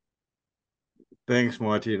 Thanks,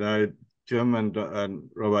 Marty. No, Jim and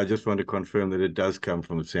Rob, I just want to confirm that it does come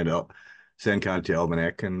from the Sand County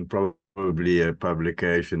Almanac, and probably a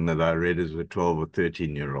publication that I read as a 12 or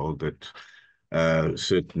 13-year-old that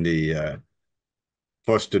certainly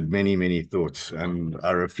fostered many, many thoughts. And I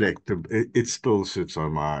reflect, it still sits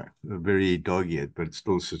on my, very dog-eared, but it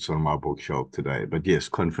still sits on my bookshelf today. But yes,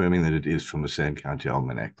 confirming that it is from the Sand County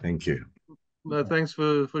Almanac. Thank you. No, thanks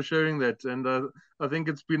for sharing that. And I think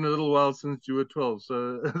it's been a little while since you were 12,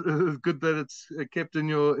 so it's good that it's kept in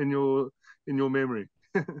your memory.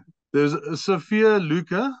 There's Sophia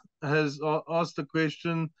Luca has asked the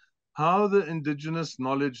question: how is the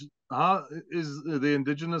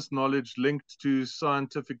indigenous knowledge linked to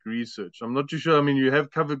scientific research? I'm not too sure. I mean, you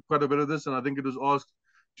have covered quite a bit of this, and I think it was asked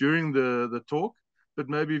during the talk, but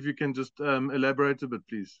maybe if you can just elaborate a bit,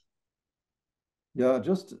 please. Yeah,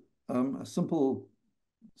 just a simple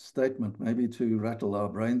statement, maybe to rattle our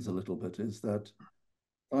brains a little bit, is that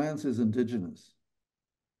science is indigenous.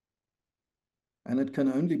 And it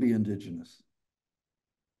can only be indigenous.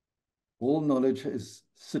 All knowledge is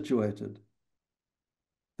situated.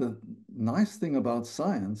 The nice thing about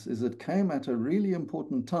science is it came at a really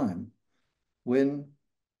important time when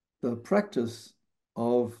the practice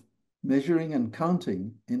of measuring and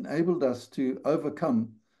counting enabled us to overcome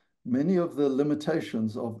many of the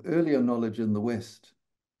limitations of earlier knowledge in the West.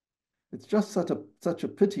 It's just such a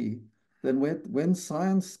pity that when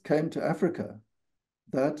science came to Africa,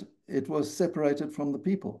 that it was separated from the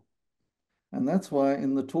people. And that's why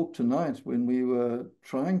in the talk tonight, when we were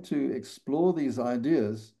trying to explore these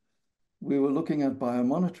ideas, we were looking at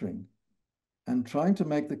biomonitoring and trying to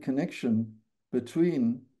make the connection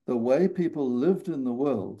between the way people lived in the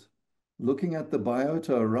world, looking at the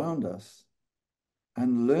biota around us,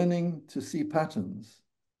 and learning to see patterns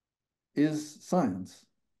is science.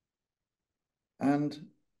 And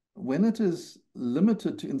when it is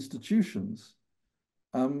limited to institutions,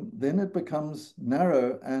 then it becomes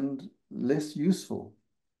narrow and less useful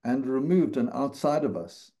and removed and outside of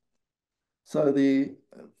us. So the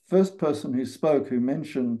first person who spoke, who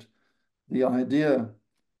mentioned the idea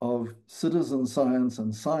of citizen science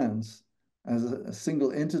and science as a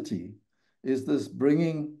single entity, is this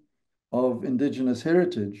bringing of indigenous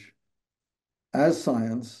heritage as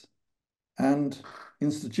science and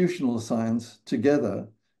institutional science together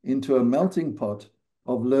into a melting pot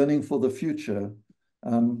of learning for the future,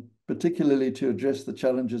 particularly to address the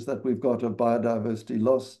challenges that we've got of biodiversity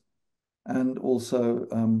loss and also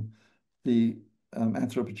the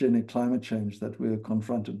anthropogenic climate change that we're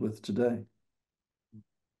confronted with today.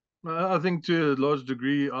 I think to a large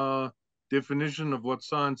degree, our definition of what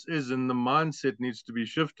science is and the mindset needs to be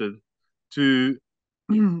shifted to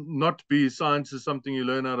not be science is something you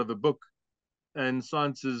learn out of a book, and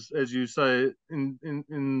science is, as you say,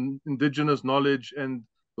 in indigenous knowledge and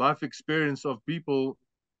life experience of people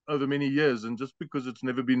over many years. And just because it's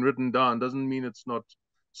never been written down doesn't mean it's not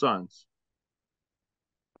science.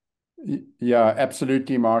 Yeah,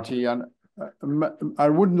 absolutely, Marty. And I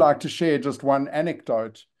would like to share just one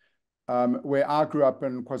anecdote. Where I grew up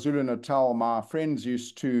in KwaZulu-Natal, my friends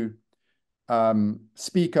used to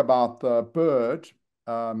speak about the bird,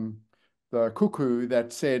 the cuckoo,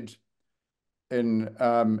 that said in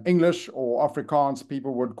English or Afrikaans,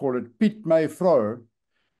 people would call it Piet my vrou.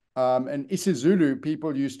 In isiZulu,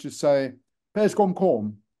 people used to say, Pes kom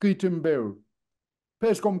kom, kuitimbew.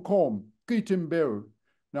 Pes kom kom, kuitimbew.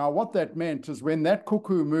 Now, what that meant is when that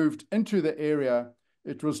cuckoo moved into the area,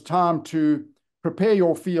 it was time to prepare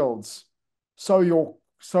your fields, sow your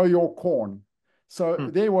corn. So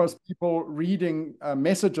there was people reading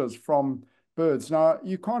messages from birds. Now,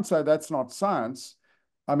 you can't say that's not science.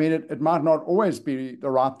 I mean, it might not always be the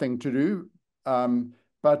right thing to do,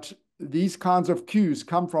 but these kinds of cues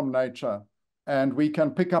come from nature, and we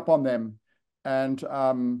can pick up on them and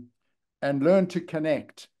learn to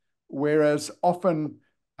connect. Whereas often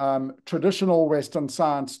traditional Western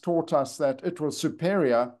science taught us that it was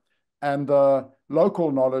superior and the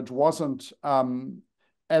local knowledge wasn't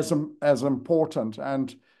as important.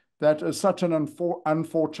 And that is such an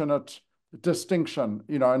unfortunate distinction.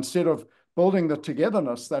 You know, instead of building the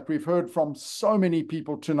togetherness that we've heard from so many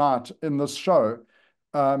people tonight in this show,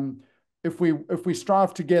 if we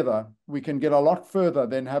strive together, we can get a lot further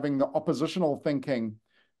than having the oppositional thinking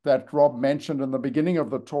that Rob mentioned in the beginning of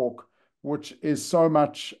the talk, which is so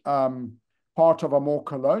much part of a more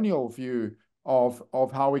colonial view of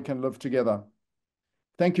how we can live together.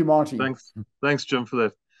 Thank you, Marty. Thanks, Jim,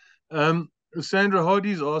 for that. Sandra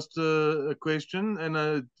Hardy's asked a question,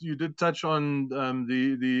 and you did touch on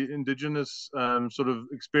the indigenous sort of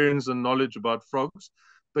experience and knowledge about frogs,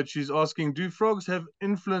 but she's asking, do frogs have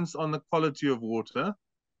influence on the quality of water?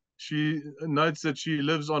 She notes that she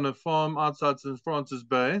lives on a farm outside St. Francis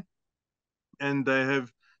Bay, and they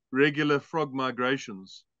have regular frog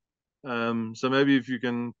migrations. So maybe if you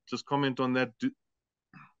can just comment on that.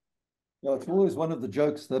 Yeah, it's always one of the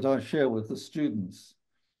jokes that I share with the students,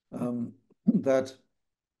 that,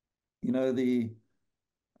 you know,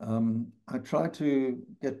 I try to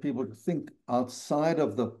get people to think outside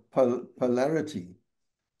of the polarity.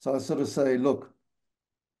 So I sort of say, look,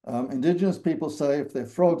 Indigenous people say if they're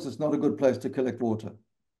frogs, it's not a good place to collect water.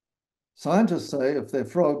 Scientists say if they're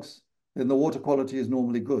frogs, then the water quality is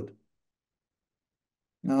normally good.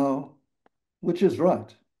 Now, which is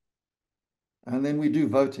right? And then we do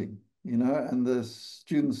voting, you know, and the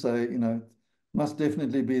students say, you know, must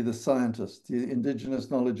definitely be the scientist. The Indigenous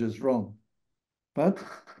knowledge is wrong. But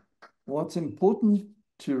what's important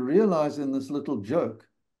to realize in this little joke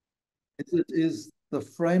is it is the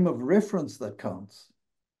frame of reference that counts.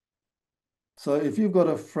 So if you've got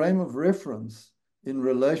a frame of reference in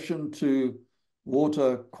relation to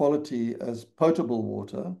water quality as potable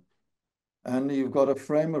water, and you've got a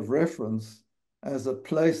frame of reference as a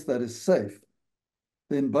place that is safe,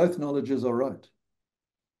 then both knowledges are right.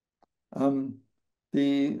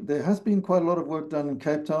 There has been quite a lot of work done in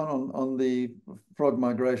Cape Town on the frog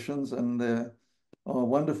migrations, and there are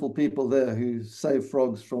wonderful people there who save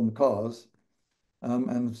frogs from cars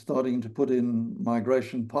and starting to put in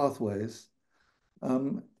migration pathways.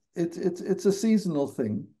 It's a seasonal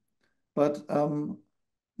thing, but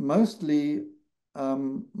mostly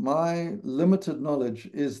my limited knowledge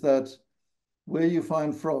is that where you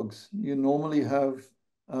find frogs, you normally have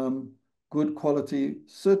good quality,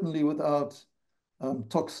 certainly without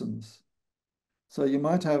toxins. So you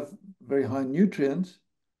might have very high nutrient,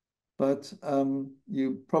 but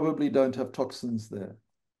you probably don't have toxins there.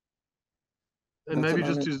 And maybe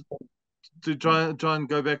just to try and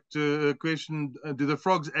go back to a question, do the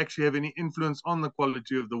frogs actually have any influence on the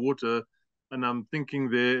quality of the water? And I'm thinking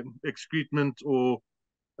their excrement or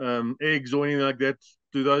eggs or anything like that,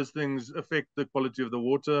 do those things affect the quality of the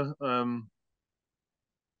water?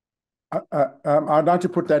 I'd like to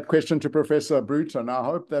put that question to Professor Bruton. I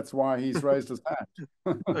hope that's why he's raised his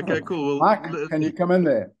hand. Okay, cool. Well, Mike, can you come in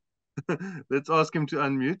there? Let's ask him to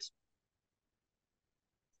unmute.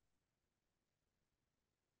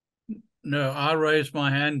 No, I raised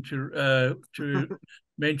my hand to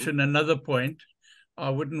mention another point. I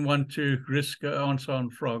wouldn't want to risk an answer on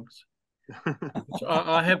frogs. So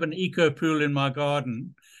I have an eco pool in my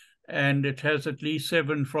garden, and it has at least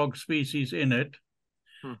 7 frog species in it.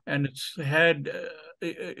 And it's had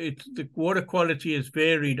the water quality has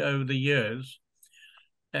varied over the years,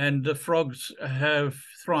 and the frogs have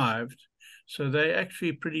thrived. So they're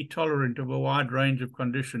actually pretty tolerant of a wide range of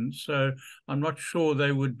conditions. So I'm not sure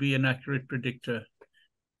they would be an accurate predictor.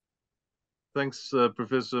 Thanks,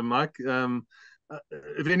 Professor Mike.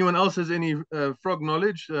 If anyone else has any frog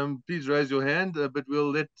knowledge, please raise your hand, but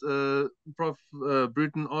we'll let Prof.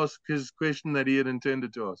 Bruton ask his question that he had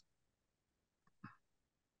intended to ask.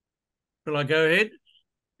 Shall I go ahead?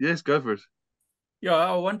 Yes, go for it. Yeah,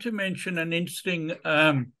 I want to mention an interesting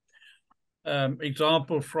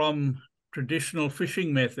example from traditional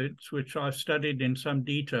fishing methods, which I've studied in some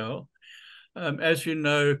detail. As you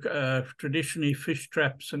know, traditionally fish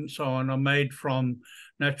traps and so on are made from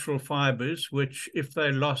natural fibers, which if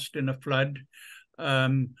they're lost in a flood,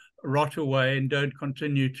 rot away and don't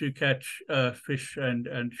continue to catch fish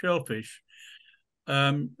and shellfish.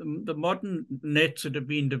 The modern nets that have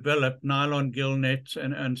been developed, nylon gill nets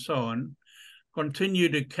and so on, continue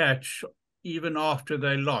to catch even after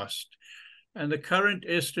they're lost. And the current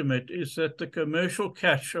estimate is that the commercial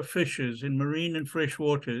catch of fishes in marine and fresh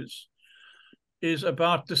waters is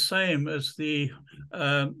about the same as the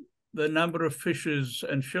number of fishes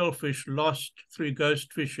and shellfish lost through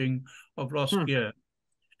ghost fishing of last year.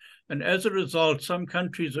 And as a result, some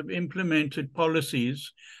countries have implemented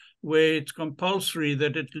policies where it's compulsory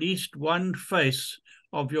that at least one face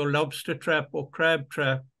of your lobster trap or crab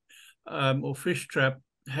trap or fish trap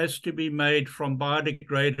has to be made from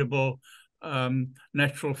biodegradable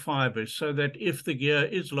natural fibers, so that if the gear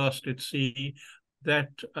is lost at sea, that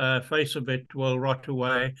face of it will rot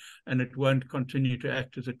away and it won't continue to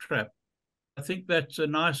act as a trap. I think that's a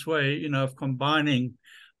nice way, you know, of combining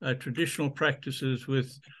traditional practices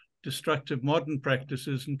with destructive modern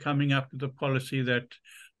practices and coming up with a policy that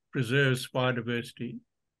preserves biodiversity.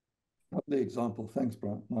 Lovely example. Thanks,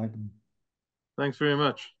 Mike. Thanks very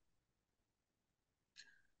much.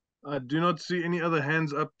 I do not see any other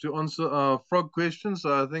hands up to answer our frog questions.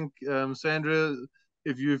 So I think, Sandra,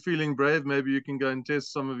 if you're feeling brave, maybe you can go and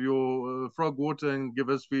test some of your frog water and give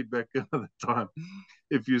us feedback another time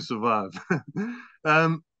if you survive.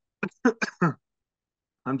 I'm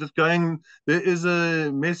just going. There is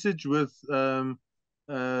a message with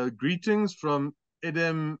greetings from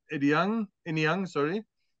Ediang, sorry.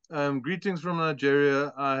 Greetings from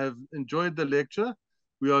Nigeria. I have enjoyed the lecture.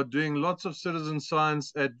 We are doing lots of citizen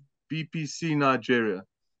science at BPC Nigeria.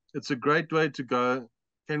 It's a great way to go.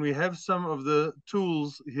 Can we have some of the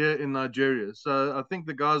tools here in Nigeria? So I think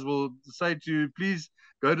the guys will say to you, please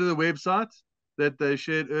go to the website that they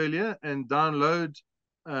shared earlier and download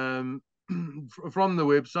from the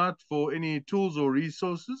website for any tools or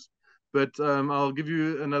resources. But I'll give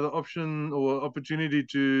you another option or opportunity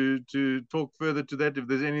to talk further to that if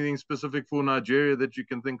there's anything specific for Nigeria that you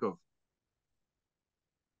can think of.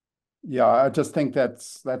 Yeah, I just think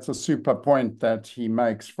that's a super point that he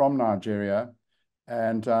makes from Nigeria.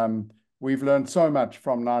 And we've learned so much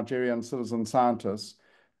from Nigerian citizen scientists.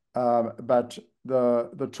 But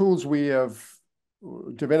the tools we have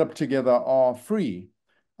developed together are free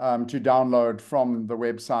to download from the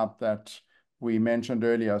website that we mentioned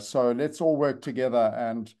earlier. So let's all work together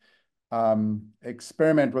and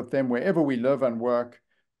experiment with them wherever we live and work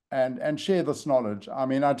and share this knowledge. I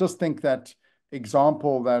mean, I just think that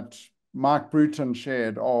example that Mike Bruton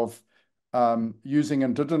shared of using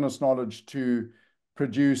indigenous knowledge to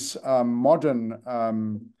produce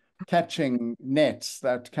modern catching nets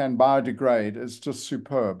that can biodegrade is just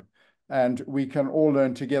superb. And we can all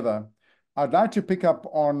learn together. I'd like to pick up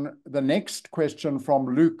on the next question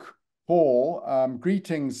from Luke Hall.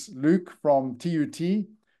 Greetings, Luke from TUT.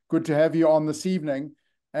 Good to have you on this evening.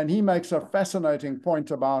 And he makes a fascinating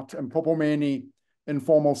point about Mpopomeni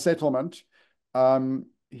informal settlement.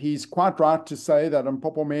 He's quite right to say that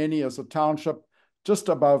Mpopomeni is a township just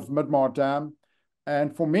above Midmar Dam.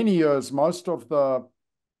 And for many years, most of the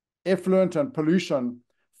effluent and pollution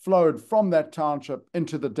flowed from that township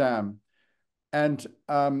into the dam. And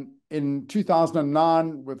in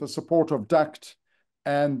 2009, with the support of DUCT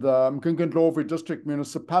and the Mkungundlovu District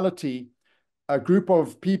Municipality, a group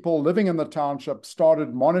of people living in the township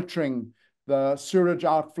started monitoring the sewage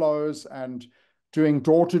outflows and doing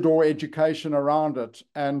door-to-door education around it.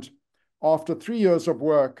 And after 3 years of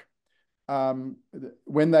work,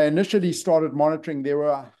 when they initially started monitoring, there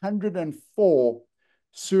were 104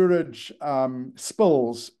 sewage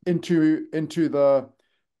spills into the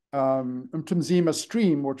Umtumzima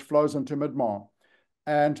stream, which flows into Midmar.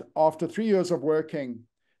 And after 3 years of working,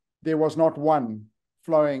 there was not one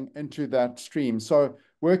flowing into that stream. So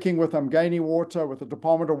working with Umgeni Water, with the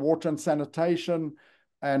Department of Water and Sanitation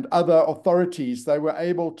and other authorities, they were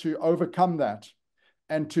able to overcome that.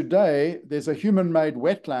 And today there's a human-made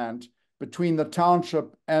wetland between the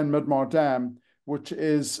township and Midmar Dam, which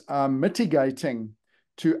is mitigating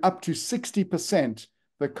to up to 60%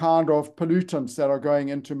 the kind of pollutants that are going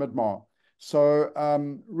into Midmar. So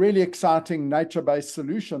really exciting nature-based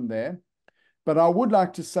solution there. But I would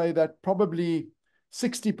like to say that probably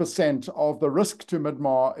 60% of the risk to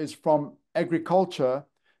Midmar is from agriculture,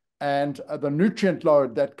 and the nutrient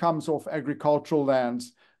load that comes off agricultural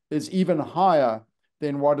lands is even higher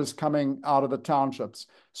than what is coming out of the townships.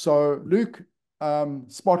 So Luke,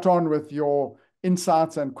 spot on with your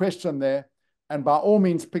insights and question there. And by all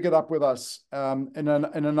means, pick it up with us in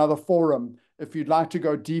another forum if you'd like to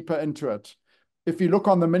go deeper into it. If you look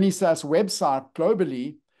on the MiniSAS website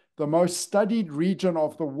globally, the most studied region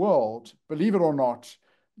of the world, believe it or not,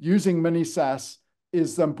 using MiniSAS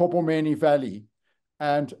is the Mpopomeni Valley.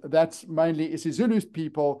 And that's mainly isiZulu's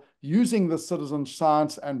people using the citizen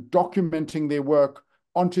science and documenting their work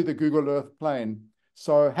onto the Google Earth plane.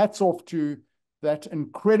 So hats off to that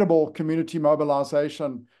incredible community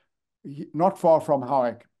mobilization not far from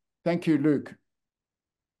Howick. Thank you, Luke.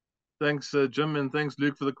 Thanks, Jim, and thanks,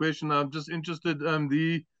 Luke, for the question. I'm just interested,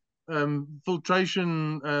 the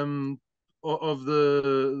filtration of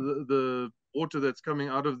the water that's coming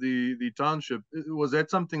out of the township, was that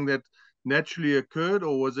something that naturally occurred,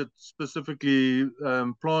 or was it specifically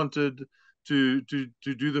planted to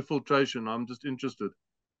do the filtration? I'm just interested.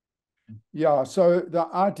 Yeah, so the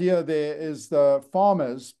idea there is the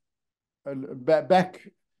farmers, back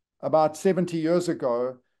about 70 years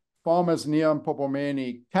ago, farmers near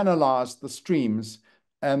Mpopomeni canalized the streams,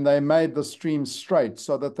 and they made the streams straight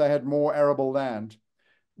so that they had more arable land.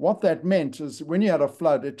 What that meant is when you had a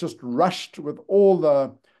flood, it just rushed with all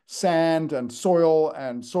the sand and soil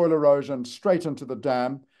erosion straight into the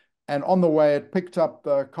dam, And on the way, it picked up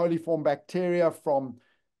the coliform bacteria from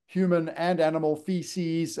human and animal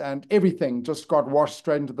feces, and everything just got washed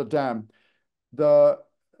straight into the dam. The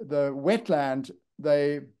wetland,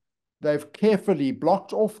 they've carefully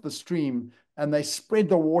blocked off the stream, and they spread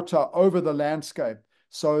the water over the landscape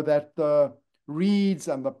so that the reeds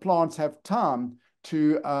and the plants have time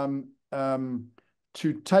to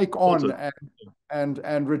take on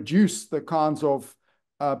and reduce the kinds of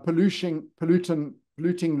polluting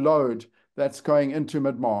load that's going into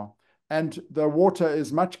Myanmar. And the water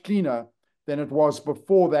is much cleaner than it was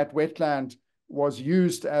before that wetland was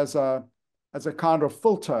used as a kind of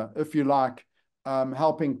filter, if you like,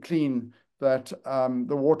 helping clean that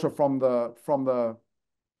the water from the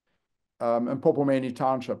Mpopomeni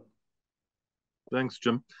township. Thanks,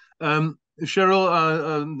 Jim. Cheryl,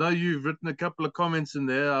 I know you've written a couple of comments in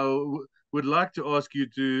there. I would like to ask you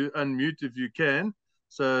to unmute if you can.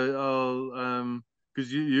 So I'll,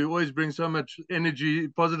 because you always bring so much energy,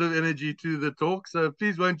 positive energy to the talk. So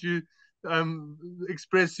please, won't you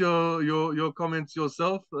express your comments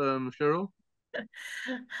yourself, Cheryl?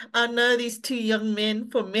 I know these two young men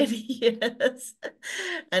for many years,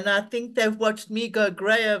 and I think they've watched me go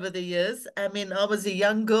grey over the years. I mean, I was a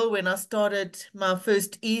young girl when I started my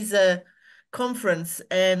first ESA conference,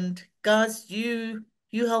 and guys, you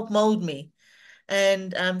helped mold me.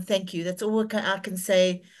 And thank you. That's all I can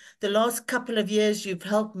say. The last couple of years, you've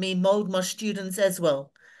helped me mold my students as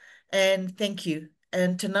well. And thank you.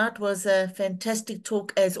 And tonight was a fantastic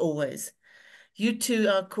talk as always. You two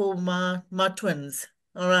are called my twins,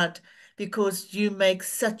 all right, because you make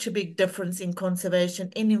such a big difference in conservation,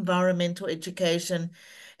 in environmental education,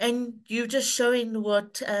 and you're just showing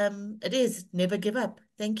what it is. Never give up.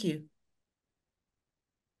 Thank you.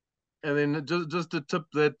 And then just a tip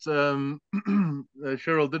that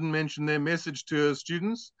Cheryl didn't mention their message to her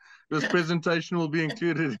students. This presentation will be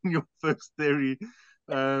included in your first theory.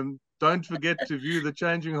 Don't forget to view the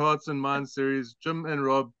Changing Hearts and Minds series. Jim and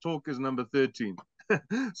Rob, talk is number 13.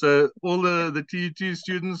 So all the TUT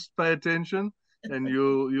students, pay attention and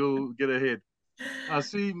you'll get ahead. I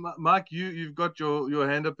see, Mike, you've got your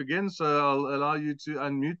hand up again, so I'll allow you to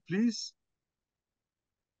unmute, please.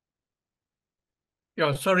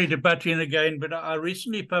 Yeah, sorry to butt in again, but I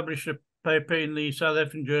recently published a paper in the South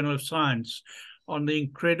African Journal of Science on the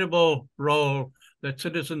incredible role that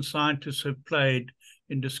citizen scientists have played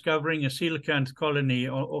in discovering a coelacanth colony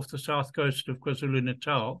off the south coast of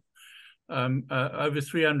KwaZulu-Natal, over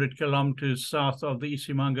 300 kilometers south of the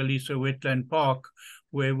Isimangaliso Wetland Park,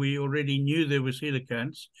 where we already knew there was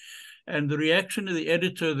coelacanths. And the reaction of the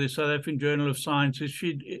editor of the South African Journal of Science is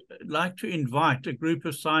she'd like to invite a group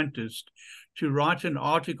of scientists to write an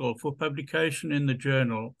article for publication in the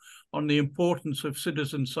journal on the importance of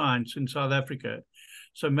citizen science in South Africa.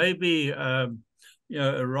 So maybe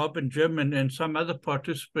Rob and Jim and some other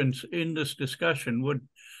participants in this discussion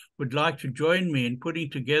would like to join me in putting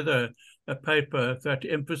together a paper that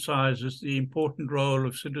emphasizes the important role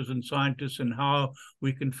of citizen scientists and how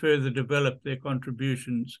we can further develop their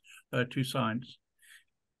contributions to science.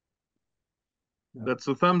 That's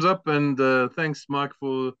a thumbs up, and thanks, Mike,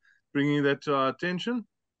 for bringing that to our attention.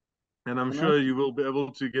 And I'm sure you will be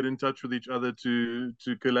able to get in touch with each other to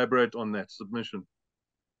collaborate on that submission.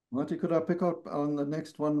 Marty, could I pick up on the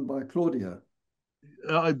next one by Claudia?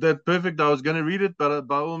 That's perfect. I was going to read it, but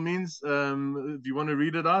by all means, if you want to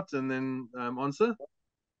read it out and then answer.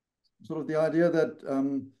 Sort of the idea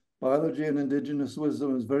that biology and indigenous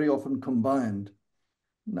wisdom is very often combined.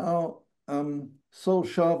 Now, Sol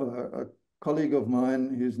Shava, a colleague of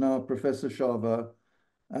mine, who's now Professor Shava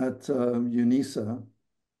at UNISA,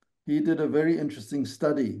 he did a very interesting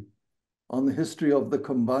study on the history of the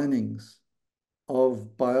combinings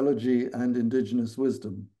of biology and indigenous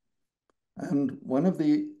wisdom. And one of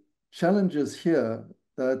the challenges here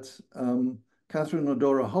that Catherine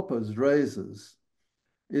Odora Hoppers raises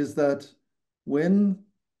is that when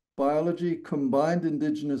biology combined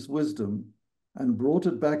indigenous wisdom and brought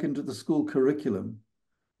it back into the school curriculum,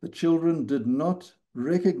 the children did not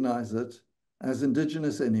recognize it as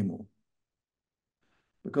indigenous anymore.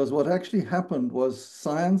 Because what actually happened was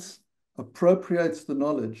science appropriates the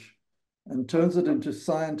knowledge and turns it into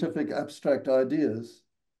scientific abstract ideas,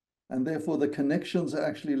 and therefore the connections are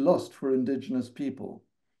actually lost for indigenous people.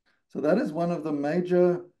 So that is one of the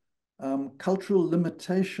major cultural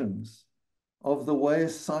limitations of the way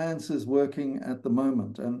science is working at the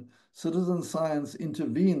moment. And citizen science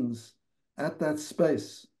intervenes at that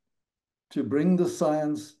space to bring the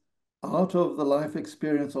science out of the life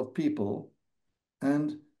experience of people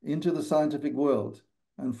and into the scientific world,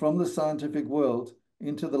 and from the scientific world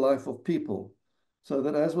into the life of people. So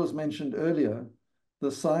that, as was mentioned earlier,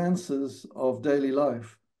 the sciences of daily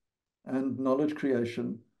life and knowledge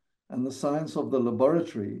creation and the science of the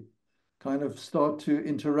laboratory kind of start to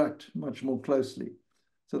interact much more closely.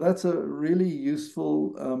 So that's a really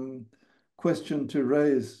useful question to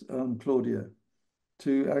raise, Claudia,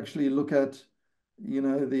 to actually look at,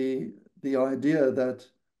 the idea that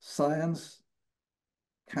science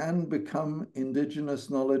can become indigenous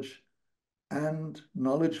knowledge and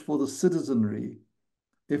knowledge for the citizenry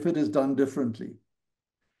if it is done differently.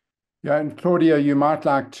 Yeah, and Claudia, you might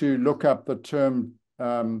like to look up the term,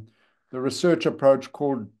 the research approach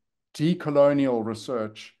called decolonial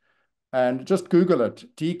research, and just Google it,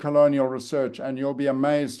 decolonial research, and you'll be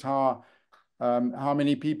amazed how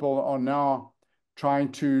many people are now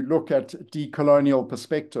trying to look at decolonial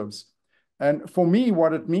perspectives. And for me,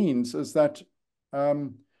 what it means is that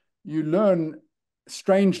you learn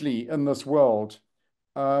strangely in this world.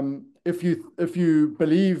 If you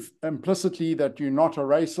believe implicitly that you're not a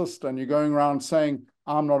racist and you're going around saying,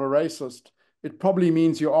 I'm not a racist, it probably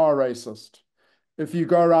means you are a racist. If you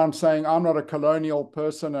go around saying, I'm not a colonial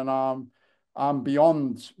person and I'm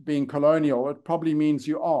beyond being colonial, it probably means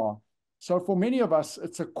you are. So for many of us,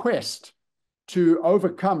 it's a quest to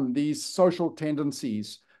overcome these social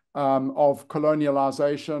tendencies of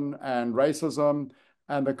colonialization and racism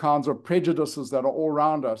and the kinds of prejudices that are all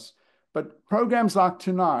around us. But programs like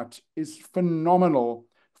tonight is phenomenal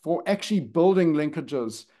for actually building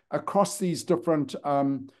linkages across these different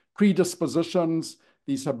predispositions,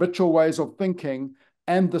 these habitual ways of thinking,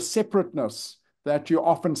 and the separateness that you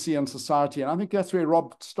often see in society. And I think that's where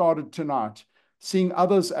Rob started tonight, seeing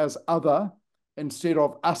others as other instead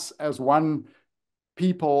of us as one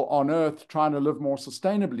people on earth trying to live more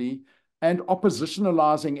sustainably, and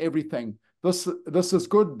oppositionalizing everything. This is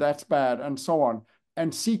good, that's bad, and so on.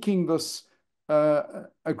 And seeking this a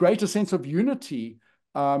greater sense of unity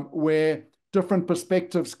where different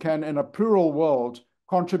perspectives can, in a plural world,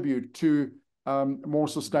 contribute to more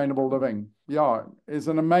sustainable living. Yeah, is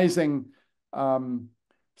an amazing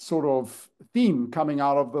sort of theme coming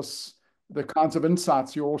out of this, the kinds of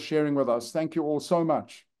insights you're all sharing with us. Thank you all so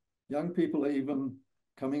much. Young people are even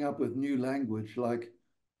coming up with new language like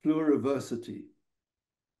pluriversity,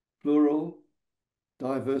 plural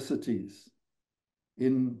diversities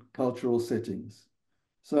in cultural settings.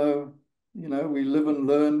 So, we live and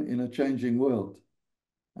learn in a changing world,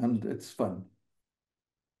 and it's fun.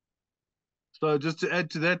 So just to add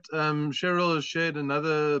to that, Cheryl has shared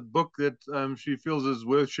another book that she feels is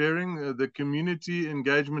worth sharing, The Community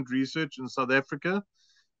Engagement Research in South Africa,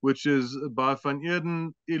 which is by Van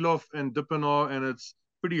Eerden, Elof, and Dippenaar, and it's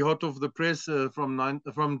pretty hot off the press from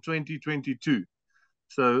 2022.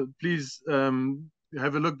 So please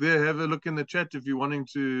have a look there. Have a look in the chat if you're wanting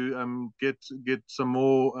to get some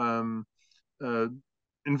more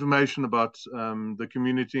information about the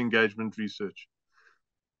community engagement research.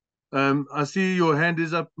 I see your hand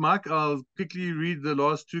is up, Mike. I'll quickly read the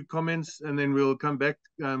last two comments and then we'll come back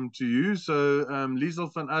to you. So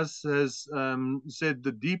Liesel van Us has said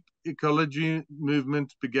the deep ecology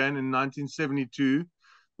movement began in 1972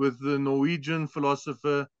 with the Norwegian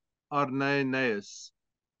philosopher Arne Naes.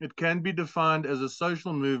 It can be defined as a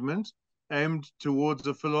social movement aimed towards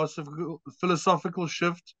a philosophical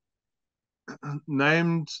shift,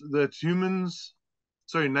 namely that humans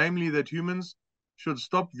should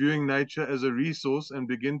stop viewing nature as a resource and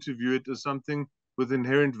begin to view it as something with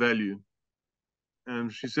inherent value.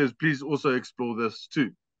 She says, please also explore this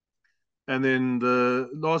too. And then the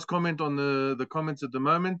last comment on the comments at the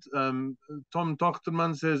moment, Tom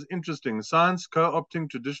Tochterman says, interesting, science co-opting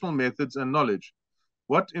traditional methods and knowledge.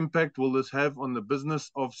 What impact will this have on the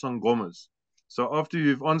business of Sangomas? So after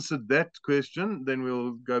you've answered that question, then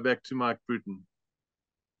we'll go back to Mike Bruton.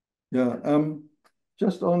 Yeah,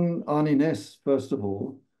 just on Arne Naes, first of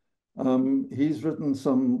all, he's written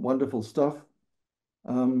some wonderful stuff.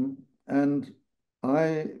 And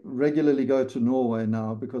I regularly go to Norway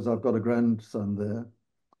now because I've got a grandson there,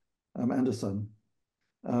 and a son.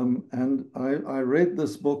 And I read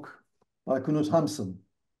this book by Knut Hamsun.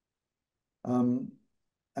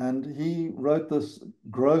 And he wrote this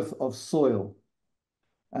Growth of Soil.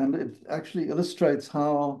 And it actually illustrates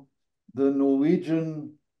how the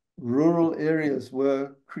Norwegian rural areas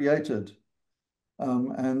were created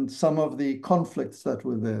and some of the conflicts that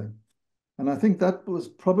were there. And I think that was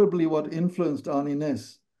probably what influenced Arne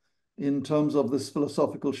Naes in terms of this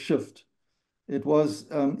philosophical shift. It was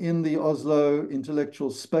in the Oslo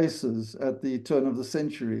intellectual spaces at the turn of the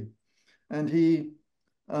century. And he,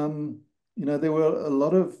 there were a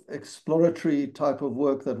lot of exploratory type of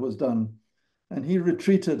work that was done. And he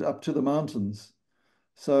retreated up to the mountains.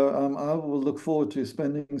 So I will look forward to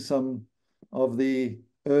spending some of the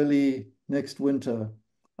early next winter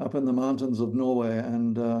up in the mountains of Norway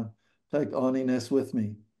and take Arnie Ness with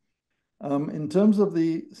me. In terms of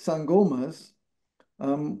the Sangomas,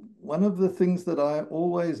 one of the things that I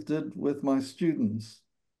always did with my students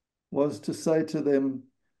was to say to them,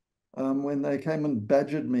 when they came and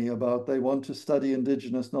badgered me about they want to study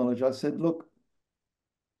Indigenous knowledge, I said, look,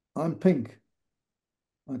 I'm pink.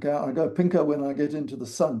 Okay, I go pinker when I get into the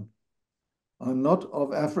sun. I'm not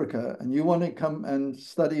of Africa, and you want to come and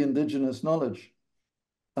study Indigenous knowledge.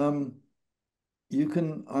 You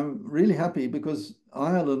can, I'm really happy because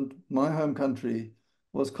Ireland, my home country,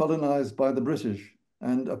 was colonized by the British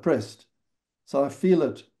and oppressed. So I feel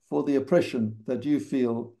it for the oppression that you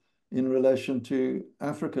feel in relation to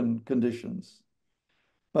African conditions.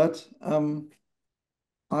 But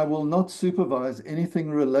I will not supervise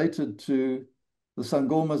anything related to the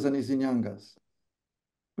Sangomas and Izinyangas,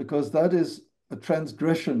 because that is a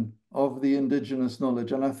transgression of the indigenous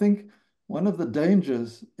knowledge. And I think one of the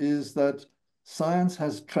dangers is that science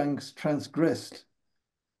has transgressed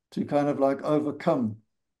to kind of like overcome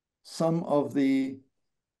some of the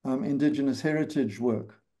indigenous heritage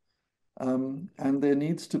work. And there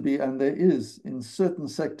needs to be, and there is in certain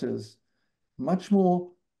sectors, much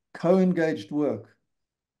more co-engaged work.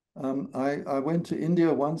 I went to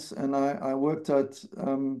India once and I worked at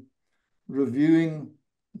reviewing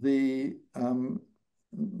the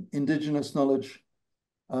indigenous knowledge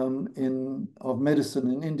of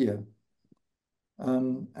medicine in India.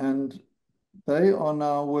 And they are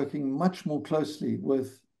now working much more closely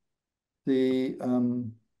with the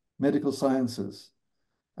medical sciences.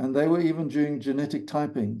 And they were even doing genetic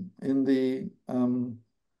typing in the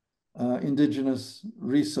indigenous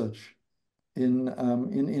research in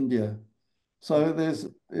India. So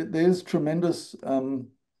there's tremendous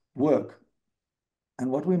work. And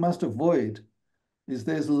what we must avoid is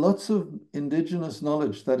there's lots of indigenous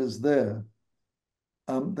knowledge that is there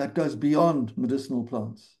that goes beyond medicinal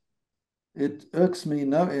plants. It irks me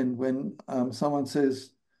no end when someone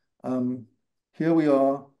says, here we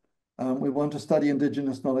are, we want to study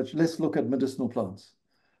indigenous knowledge, let's look at medicinal plants.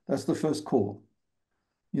 That's the first call.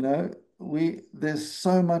 You know, there's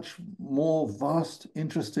so much more vast,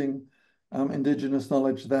 interesting indigenous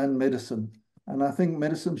knowledge than medicine. And I think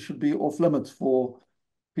medicine should be off limits for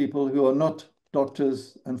people who are not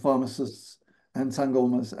doctors and pharmacists and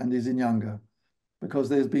Sangomas and Izinyanga, because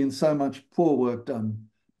there's been so much poor work done,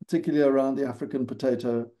 particularly around the African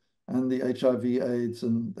potato and the HIV/AIDS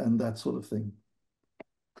and that sort of thing.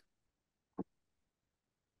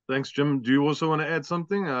 Thanks, Jim. Do you also want to add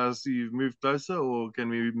something? I see you've moved closer, or can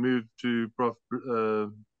we move to Prof.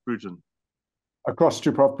 Bruton? Across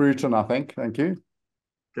to Prof. Bruton, I think. Thank you.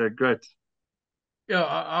 Okay, great. Yeah,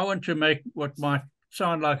 I want to make what might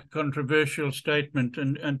sound like a controversial statement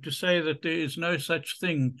and to say that there is no such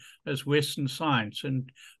thing as Western science, and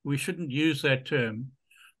we shouldn't use that term.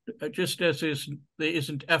 Just as there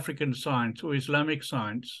isn't African science or Islamic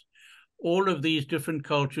science, all of these different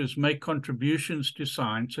cultures make contributions to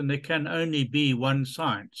science, and there can only be one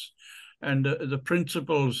science. And the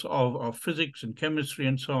principles of physics and chemistry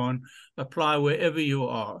and so on apply wherever you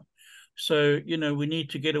are. So, you know, we need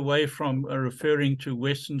to get away from referring to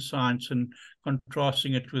Western science and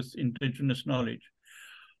contrasting it with indigenous knowledge.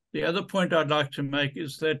 The other point I'd like to make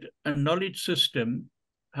is that a knowledge system,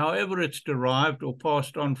 however it's derived or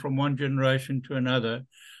passed on from one generation to another,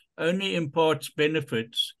 only imparts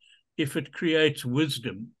benefits if it creates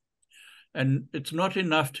wisdom. And it's not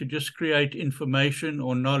enough to just create information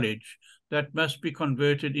or knowledge. That must be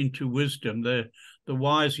converted into wisdom, the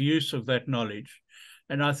wise use of that knowledge.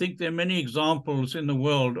 And I think there are many examples in the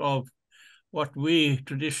world of what we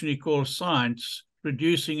traditionally call science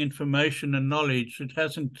producing information and knowledge that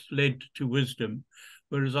hasn't led to wisdom.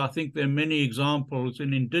 Whereas I think there are many examples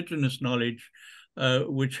in indigenous knowledge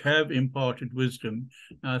which have imparted wisdom.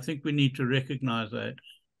 And I think we need to recognize that.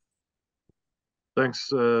 Thanks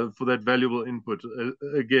for that valuable input.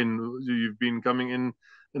 Again, you've been coming in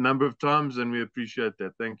a number of times, and we appreciate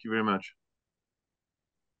that. Thank you very much.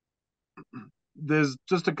 There's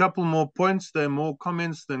just a couple more points. There are more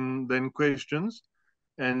comments than questions,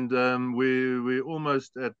 and we're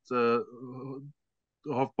almost at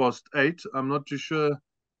 8:30. I'm not too sure.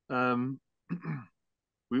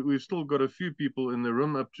 We've still got a few people in the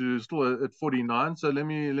room up to still at 49. So let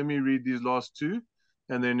me read these last two,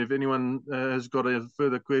 and then if anyone has got a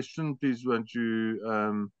further question, please won't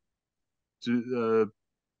you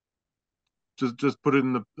just put it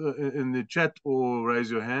in the chat or raise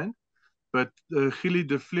your hand. But Gilly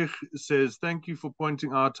de Vlieg says, thank you for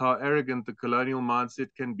pointing out how arrogant the colonial mindset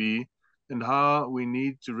can be and how we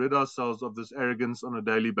need to rid ourselves of this arrogance on a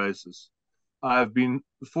daily basis. I have been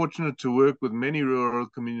fortunate to work with many rural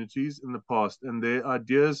communities in the past, and their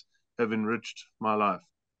ideas have enriched my life.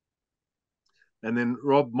 And then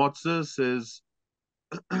Rob Motzer says,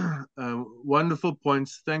 wonderful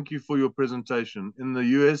points. Thank you for your presentation. In the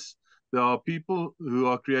US, there are people who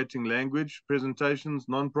are creating language, presentations,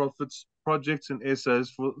 non-profits, projects, and essays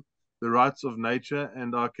for the rights of nature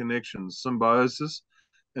and our connections, symbiosis,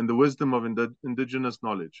 and the wisdom of indigenous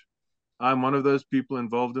knowledge. I'm one of those people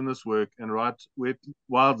involved in this work and write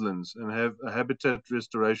wildlands and have a habitat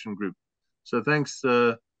restoration group. So thanks,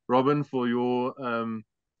 Robin, for your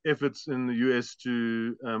efforts in the US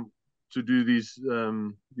to do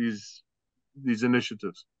these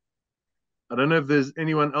initiatives. I don't know if there's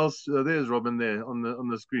anyone else. There's Robin there on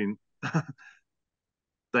the screen.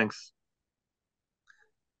 Thanks.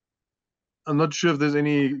 I'm not sure if there's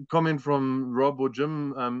any comment from Rob or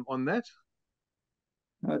Jim on that.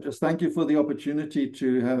 Just thank you for the opportunity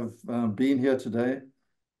to have been here today,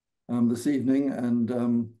 this evening, and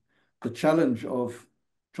the challenge of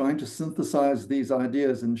trying to synthesize these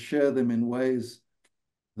ideas and share them in ways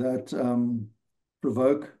that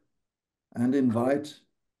provoke and invite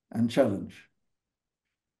and challenge.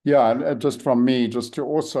 Yeah, and just from me, just to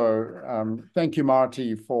also thank you,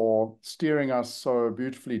 Marty, for steering us so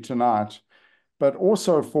beautifully tonight, but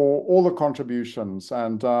also for all the contributions.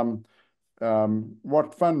 And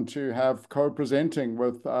what fun to have co-presenting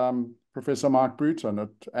with Professor Mark Bruton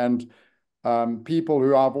and people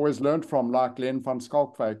who I've always learned from, like Len van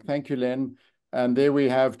Schalkwyk. Thank you, Len. And there we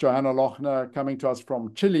have Johanna Lochner coming to us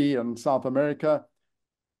from Chile and South America.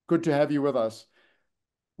 Good to have you with us.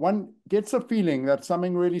 One gets a feeling that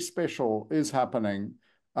something really special is happening,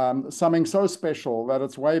 something so special that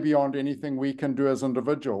it's way beyond anything we can do as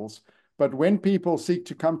individuals. But when people seek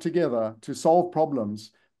to come together to solve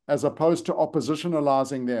problems, as opposed to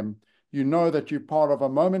oppositionalizing them, you know that you're part of a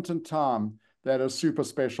moment in time that is super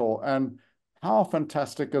special. And how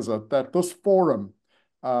fantastic is it that this forum,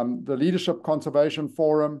 the Leadership Conservation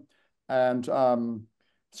Forum and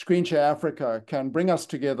Screenshare Africa, can bring us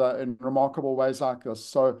together in remarkable ways like this.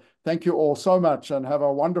 So thank you all so much and have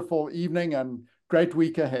a wonderful evening and great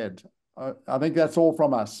week ahead. I think that's all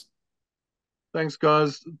from us. Thanks,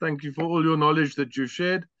 guys. Thank you for all your knowledge that you've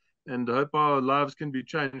shared, and I hope our lives can be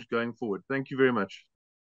changed going forward. Thank you very much.